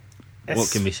 But what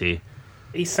can we say?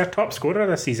 He's their top scorer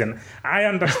this season. I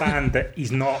understand that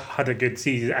he's not had a good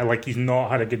season. He's not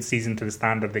had a good season to the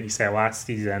standard that he set last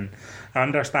season. I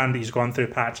understand that he's gone through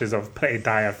patches of pretty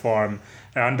dire form.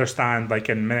 I understand,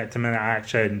 in minute-to-minute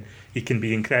action, he can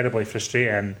be incredibly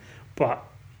frustrating. But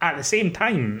at the same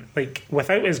time,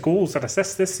 without his goals or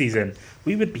assists this season,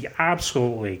 we would be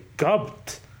absolutely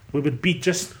gubbed. We would be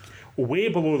just way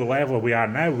below the level we are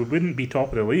now. We wouldn't be top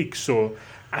of the league. So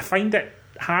I find it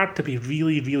hard to be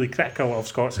really, really critical of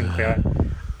Scott Sinclair.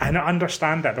 And I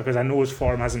understand that, because I know his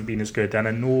form hasn't been as good, and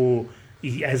I know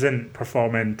he isn't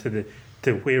performing to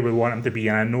where we want him to be,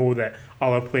 and I know that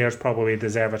other players probably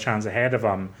deserve a chance ahead of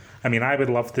him. I mean, I would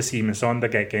love to see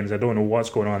Musonda get games. I don't know what's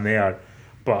going on there,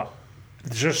 but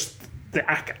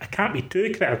I can't be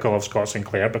too critical of Scott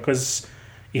Sinclair, because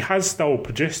he has still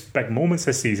produced big moments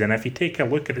this season. If you take a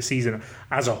look at the season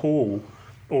as a whole,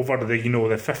 over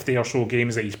the 50 or so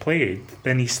games that he's played,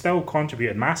 then he's still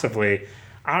contributed massively,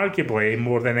 arguably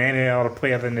more than any other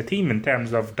player in the team in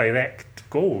terms of direct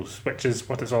goals, which is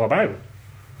what it's all about.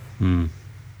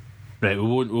 Right, we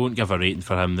won't give a rating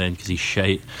for him then, because he's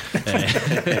shite.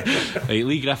 Right,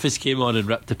 Lee Griffiths came on and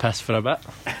ripped the piss for a bit.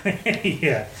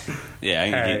 Yeah,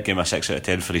 I think he gave him a 6 out of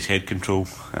 10 for his head control.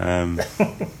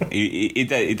 He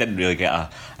didn't really get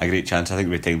a great chance. I think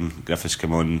by the time Griffiths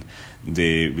came on,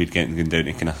 we'd gone down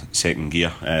to kind of second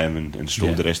gear and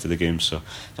strolled the rest of the game. So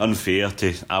it's unfair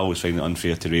I always find it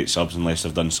unfair to rate subs unless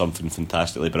they've done something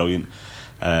fantastically brilliant.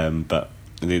 But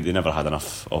they never had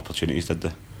enough opportunities, did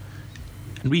they?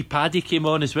 And wee Paddy came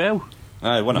on as well.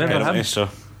 He won a penalty, so...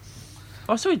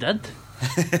 Oh, so he did.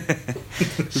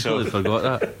 Totally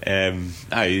forgot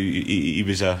that. He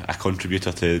was a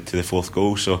contributor to the fourth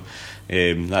goal, so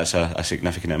that's a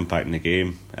significant impact in the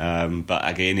game. But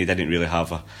again, he didn't really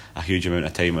have a huge amount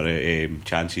of time or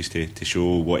chances to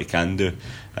show what he can do.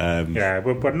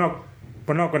 We're not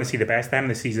going to see the best of him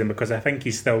this season, because I think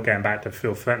he's still getting back to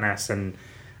full fitness, and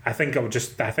I think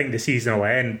the season will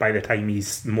end by the time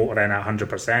he's motoring at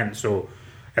 100%. So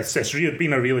it's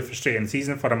been a really frustrating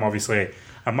season for him. Obviously,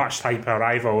 a much hyper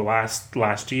arrival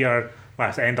last year,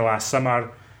 end of last summer,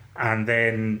 and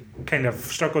then kind of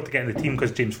struggled to get in the team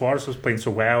because James Forrest was playing so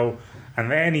well.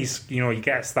 And then he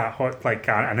gets that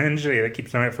an injury that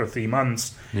keeps him out for 3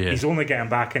 months. Yeah. He's only getting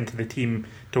back into the team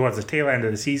towards the tail end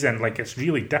of the season. It's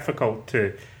really difficult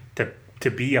to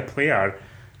be a player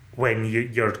when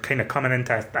you're kind of coming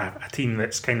into a team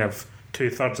that's kind of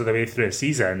 2/3 of the way through a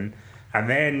season, and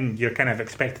then you're kind of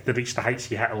expected to reach the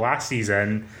heights you hit last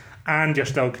season, and you're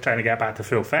still trying to get back to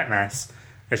full fitness.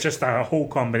 It's just a whole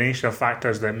combination of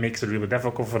factors that makes it really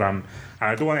difficult for him. And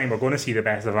I don't think we're going to see the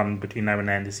best of him between now and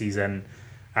the end of the season.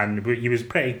 And he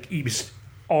was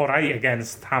all right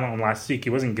against Hamilton last week. He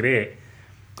wasn't great,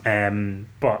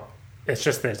 but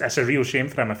it's a real shame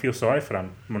for him. I feel sorry for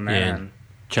him.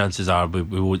 Chances are we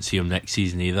won't see him next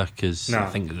season either, because I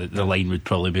think the line would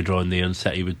probably be drawn there, and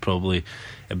City would probably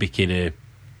be kind of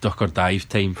duck or dive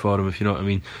time for him, if you know what I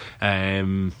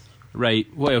mean. Right,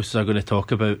 what else was I going to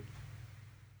talk about?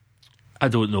 I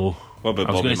don't know. What about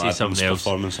I was Bobby going to say something else.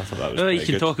 Performance? I thought that was you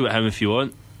can talk about him if you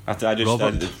want. I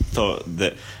thought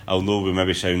that, although we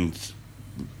maybe sound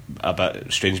a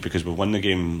bit strange because we won the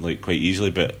game quite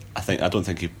easily, but I don't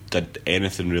think he did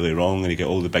anything really wrong, and he got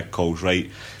all the big calls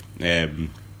right.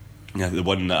 The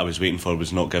one that I was waiting for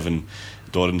was not giving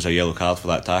Dorrans a yellow card for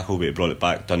that tackle, but he brought it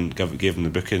back, gave him the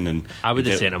booking, and I would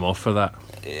have sent him off for that.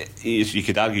 You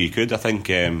could argue you could, I think,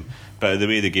 but the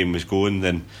way the game was going,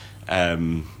 then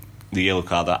the yellow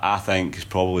card, I think, is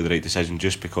probably the right decision,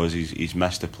 just because he's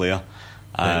missed a player.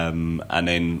 And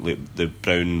then the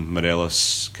Brown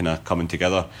Morelos kind of coming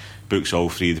together books all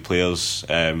three of the players,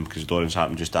 because Dorrance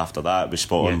happened just after that. It was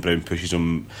spot on. Brown pushes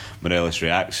him, Morelos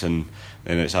reacts, and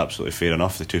then it's absolutely fair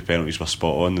enough. The 2 penalties were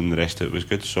spot on, and the rest of it was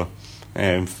good. So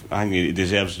I think he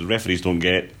deserves. The referees don't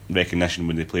get recognition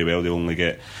when they play well; they only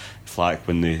get flack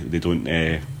when they don't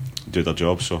do their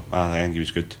job. So I think he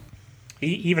was good.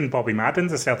 Even Bobby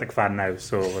Madden's a Celtic fan now,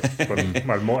 so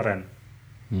we're motoring.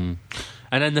 And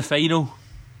in the final,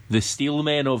 the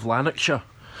Steelmen of Lanarkshire.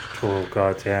 Oh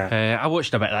God, yeah. I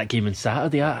watched a bit of that game on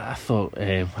Saturday. I thought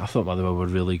Motherwell were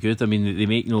really good. I mean, they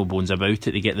make no bones about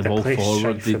it. They get the ball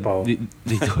forward.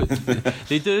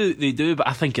 They do. But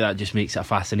I think that just makes it a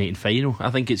fascinating final.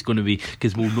 I think it's going to be,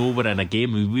 because we'll know we're in a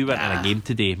game. We went in a game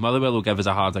today. Motherwell will give us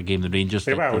a harder game than Rangers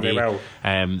did today. They will.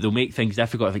 They'll make things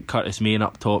difficult. I think Curtis Main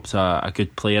up top's a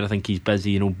good player. I think he's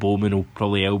busy. Bowman will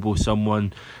probably elbow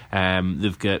someone.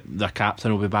 They've got their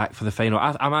captain will be back for the final.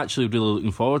 I'm actually really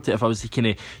looking forward to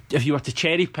it. If you were to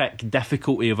cherry pick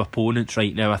difficulty of opponents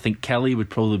right now, I think Kelly would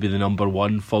probably be the number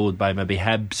one, followed by maybe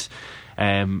Hibs.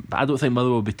 But I don't think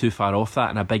Motherwell will be too far off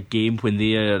that in a big game when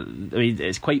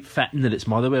it's quite fitting that it's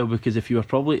Motherwell, because if you were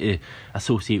probably to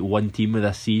associate one team with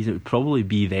this season, it would probably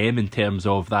be them, in terms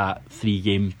of that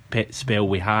 3-game spell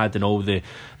we had and all the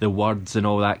words and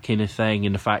all that kind of thing,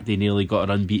 and the fact they nearly got an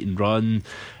unbeaten run.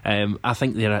 I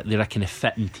think they're a kind of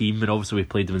fitting team, and obviously we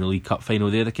played them in the League Cup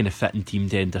final. They're the kind of fitting team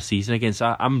to end their season against.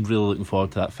 I'm really looking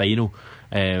forward to that final.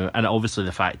 And obviously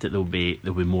the fact that there'll be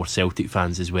more Celtic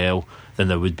fans as well than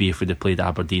there would be if we'd have played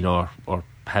Aberdeen or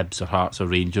Hibs or Hearts or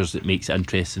Rangers, it makes it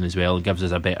interesting as well and gives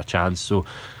us a better chance. So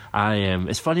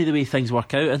it's funny the way things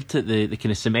work out, isn't it? The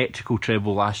kind of symmetrical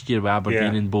treble last year with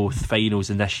Aberdeen in both finals,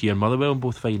 and this year Motherwell in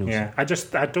both finals. Yeah, I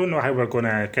don't know how we're going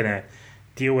to kind of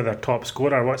deal with our top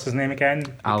scorer. What's his name again?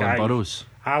 Alan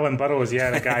Burrows,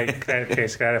 yeah, the guy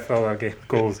takes credit for all our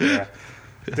goals. Yeah.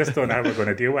 Just don't know how we're going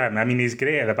to deal with him. I mean, he's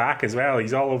great at the back as well.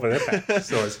 He's all over the pitch.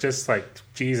 So it's just like,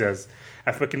 Jesus.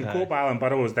 If we can cope Alan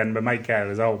Burrows, then we might get a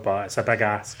result, but it's a big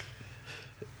ask.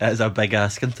 It is a big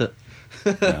ask, isn't it?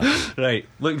 Yeah. Right,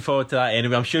 looking forward to that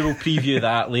anyway. I'm sure we'll preview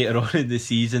that later on in the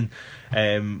season.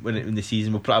 When the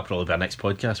season will probably be our next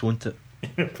podcast, won't it?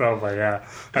 Probably, yeah.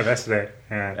 At this rate,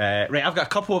 yeah. Right, I've got a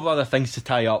couple of other things to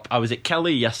tie up. I was at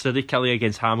Kelly yesterday, Kelly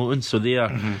against Hamilton, so they're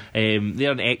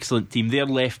an excellent team. Their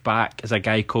left back is a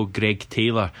guy called Greg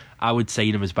Taylor. I would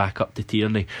sign him as backup to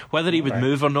Tierney. Whether he would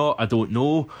move or not, I don't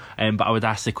know, but I would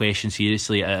ask the question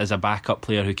seriously, as a backup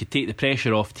player who could take the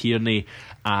pressure off Tierney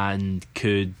and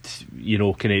could,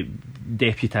 kind of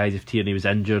deputise if Tierney was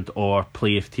injured or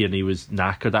play if Tierney was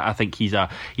knackered. I think he's a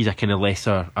kind of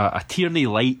lesser, a Tierney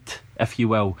light, if you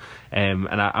will,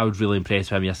 and I would really impress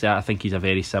with him yesterday. I think he's a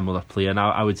very similar player, and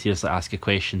I would seriously ask a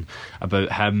question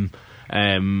about him.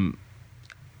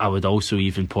 I would also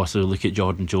even possibly look at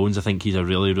Jordan Jones. I think he's a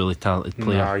really, really talented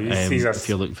player. No, if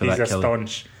you're looking for that,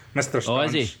 staunch, Mr. Staunch. Oh,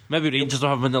 is he? Maybe Rangers will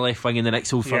have him in the left wing in the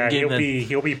next Old Firm game.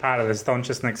 He'll be part of the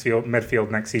staunchest midfield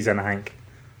next season, I think.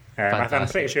 I'm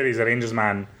pretty sure he's a Rangers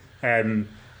man.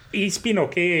 He's been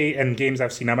okay in games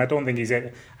I've seen him. I don't think he's.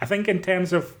 I think in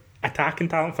terms of attacking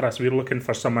talent for us, we're looking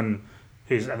for someone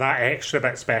who's that extra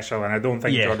bit special, and I don't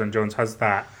think Jordan Jones has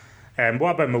that.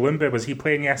 What about Malumba? Was he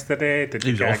playing yesterday?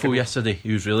 He was awful yesterday.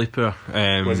 He was really poor.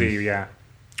 Was he? Yeah.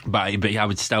 But I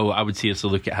would seriously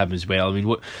look at him as well. I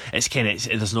mean,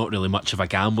 there's not really much of a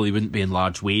gamble. He wouldn't be in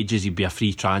large wages. He'd be a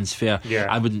free transfer. Yeah.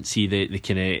 I wouldn't see the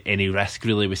kind of any risk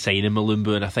really with signing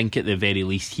Malumbu, and I think at the very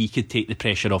least he could take the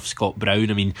pressure off Scott Brown.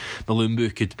 I mean,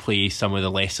 Malumbu could play some of the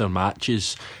lesser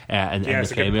matches in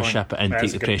the Premiership and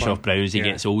take the pressure off Brown as he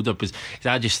gets older. Because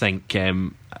I just think,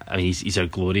 he's a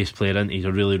glorious player, and he's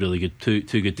a really, really good, too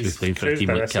good to be playing for a team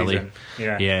like Kelly.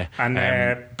 Yeah. And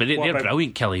but they're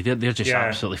brilliant, Kelly. They're just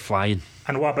absolutely flying.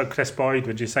 And what about Chris Boyd?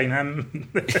 Would you sign him?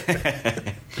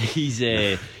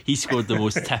 He scored the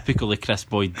most typically Chris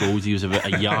Boyd goals. He was about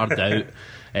a yard out,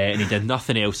 and he did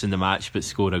nothing else in the match but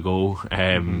score a goal.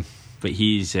 But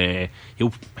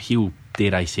he'll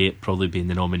dare I say it, probably be in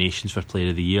the nominations for Player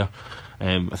of the Year.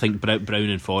 I think Brown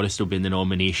and Forrest will be in the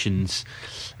nominations.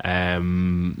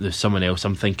 There's someone else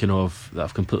I'm thinking of that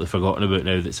I've completely forgotten about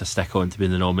now that's a stick on to be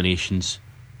in the nominations.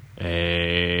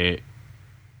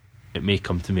 It may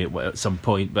come to me at some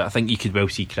point, but I think you could well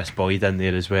see Chris Boyd in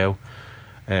there as well.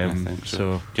 I think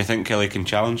so. Do you think Kelly can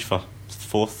challenge for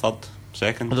fourth, third?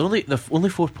 second. They're only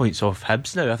 4 points off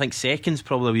Hibs now. I think second's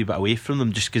probably a wee bit away from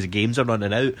them just because the games are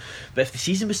running out. But if the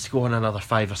season was to go on another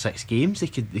 5 or 6 games, they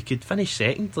could finish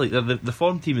second. Like they're the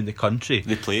form team in the country.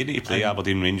 They need to play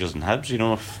Aberdeen, Rangers and Hibs, you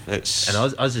know. It's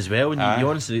and us as well. And you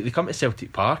honestly, they come to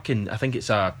Celtic Park, and I think it's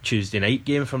a Tuesday night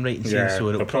game if I'm right in saying so.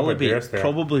 It'll probably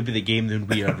be the game when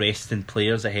we are resting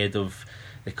players ahead of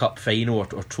the cup final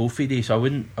or trophy day. So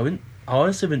I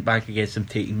honestly wouldn't bank against them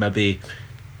taking maybe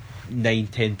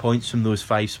 9-10 points from those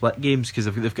 5 split games, because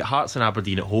if they've got Hearts and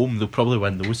Aberdeen at home, they'll probably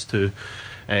win those 2.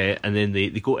 And then they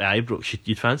go to Ibrox.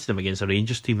 You'd fancy them against a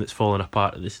Rangers team that's falling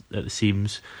apart at the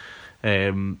seams.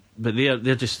 But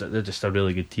they're just a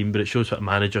really good team. But it shows what a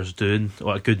manager's doing,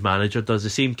 what a good manager does. The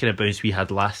same kind of bounce we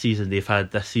had last season, they've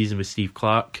had this season with Steve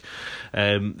Clarke.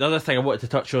 The other thing I wanted to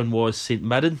touch on was St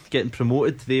Mirren getting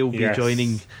promoted. They'll be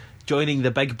joining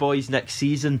the big boys next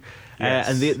season.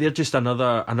 And they're just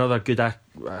another good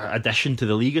addition to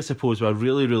the league, I suppose, with a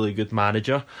really, really good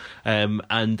manager, and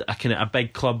a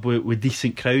big club with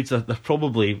decent crowds. They're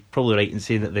probably right in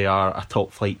saying that they are a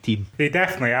top flight team. They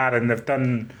definitely are, and they've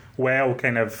done well.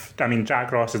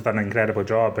 Jack Ross has done an incredible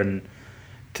job, and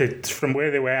from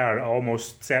where they were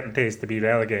almost certainties to be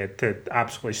relegated to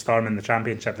absolutely storming the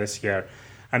Championship this year.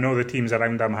 I know the teams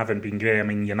around them haven't been great. I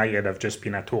mean, United have just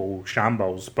been a total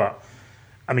shambles, but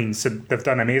so they've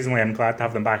done amazingly. I'm glad to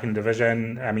have them back in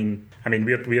division.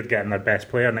 We're getting their best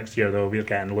player next year, though. We're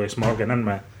getting Lewis Morgan, aren't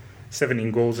we?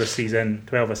 17 goals this season,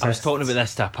 12 assists. I was talking about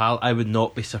this to a pal. I would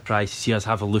not be surprised to see us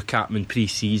have a look at him in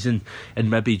pre-season and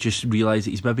maybe just realise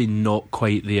that he's maybe not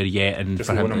quite there yet, and just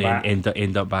for him to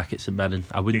end up back at St Mirren.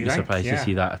 I wouldn't be surprised to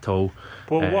see that at all.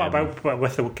 Well, what about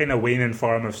with the kind of waning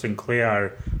form of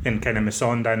Sinclair and kind of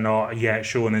Musonda not yet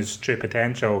showing his true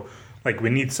potential? Like,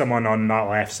 we need someone on that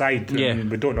left side. Yeah.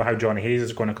 We don't know how Johnny Hayes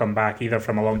is going to come back either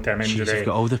from a long-term injury. We've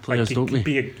got all the players, don't we?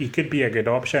 He could be a good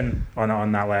option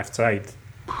on that left side.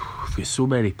 We've got so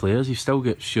many players. You've still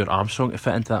got Stuart Armstrong to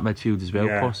fit into that midfield as well,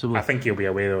 possibly. I think he'll be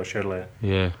away though, surely.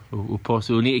 Yeah, we'll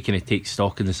need to kind of take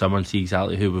stock in the summer and see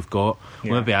exactly who we've got.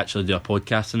 We'll maybe actually do a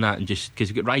podcast on that, and just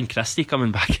because we've got Ryan Christie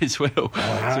coming back as well.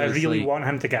 I really want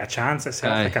him to get a chance at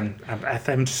Celtic.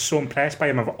 I'm just so impressed by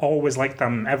him. I've always liked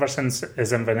him ever since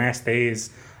his Inverness days.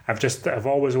 I've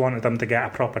always wanted him to get a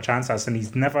proper chance at us, and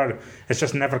it's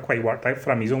just never quite worked out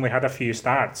for him. He's only had a few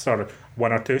starts, or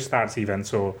 1 or 2 starts even,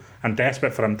 so I'm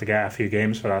desperate for him to get a few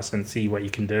games for us and see what he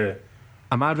can do.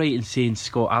 Am I right in saying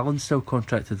Scott Allen's still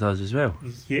contracted to us as well?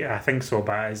 Yeah, I think so,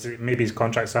 but maybe his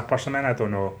contract's up or something, I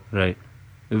don't know. Right.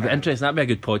 It would be interesting. That'd be a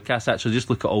good podcast, actually. Just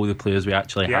look at all the players we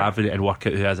actually have and work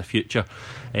out who has a future.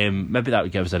 Maybe that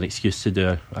would give us an excuse to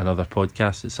do another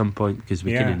podcast at some point, because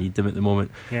we kind of need them at the moment.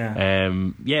 I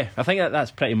think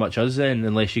that's pretty much us then,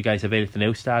 unless you guys have anything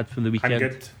else to add from the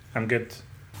weekend. I'm good.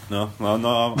 No,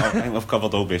 I think we've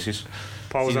covered all bases.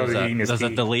 Paul's already eating his tea.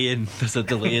 There's a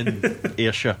delay in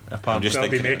Ayrshire. I'm just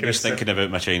thinking about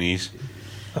my Chinese.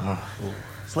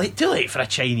 It's too late for a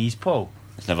Chinese, Paul.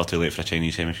 It's never too late for a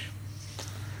Chinese, Hamish.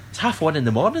 It's 1:30 in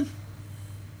the morning.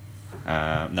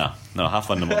 No,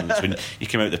 1:30 in the morning. It's when you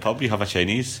come out the pub, you have a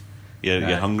Chinese.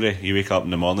 You're hungry, you wake up in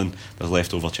the morning, there's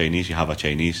leftover Chinese, you have a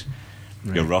Chinese.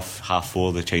 Right. You're rough,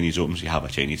 4:30 the Chinese opens, you have a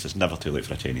Chinese. It's never too late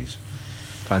for a Chinese.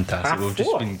 Fantastic.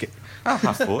 4:30?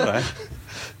 4:30, eh?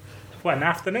 What, in the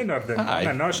afternoon or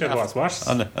I'm not sure what's worse.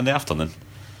 In the afternoon.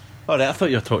 Alright, I thought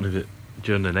you were talking about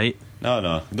during the night.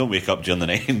 No, don't wake up during the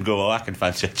night and go, I can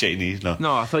fancy a Chinese. No,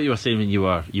 I thought you were saying when you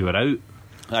were out.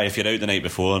 If you're out the night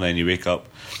before and then you wake up,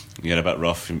 you're a bit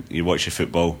rough, you watch your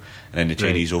football, and then the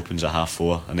Chinese opens at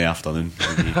 4:30 in the afternoon,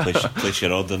 and you place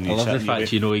your order. And I love the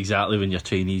fact you know exactly when your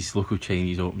local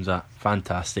Chinese opens at.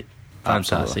 Fantastic.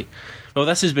 Well,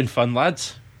 this has been fun,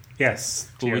 lads. Yes.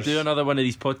 Will we do another one of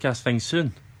these podcast things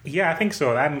soon? Yeah, I think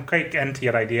so. I'm quite into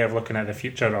your idea of looking at the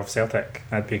future of Celtic.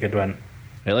 That'd be a good one.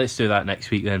 Right, let's do that next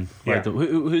week then. Yeah.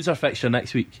 Who's our fixture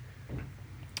next week?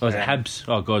 Oh, is it Hibs?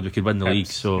 Oh God, we could win the league,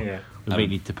 so we might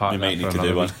need to part. We might need to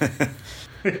do one.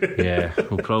 Yeah,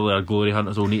 our glory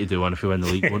hunters will need to do one if we win the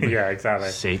league, won't we? Yeah, exactly.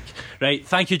 Sake. Right,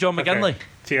 thank you, John McGinley.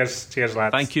 Cheers,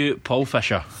 lads. Thank you, Paul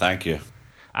Fisher. Thank you.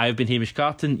 I've been Hamish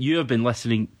Carton. You have been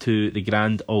listening to the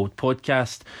Grand Old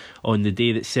Podcast on the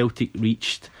day that Celtic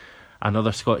reached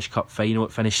another Scottish Cup final.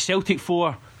 It finished Celtic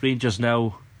 4, Rangers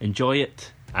 0. Enjoy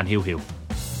it, and hail hail.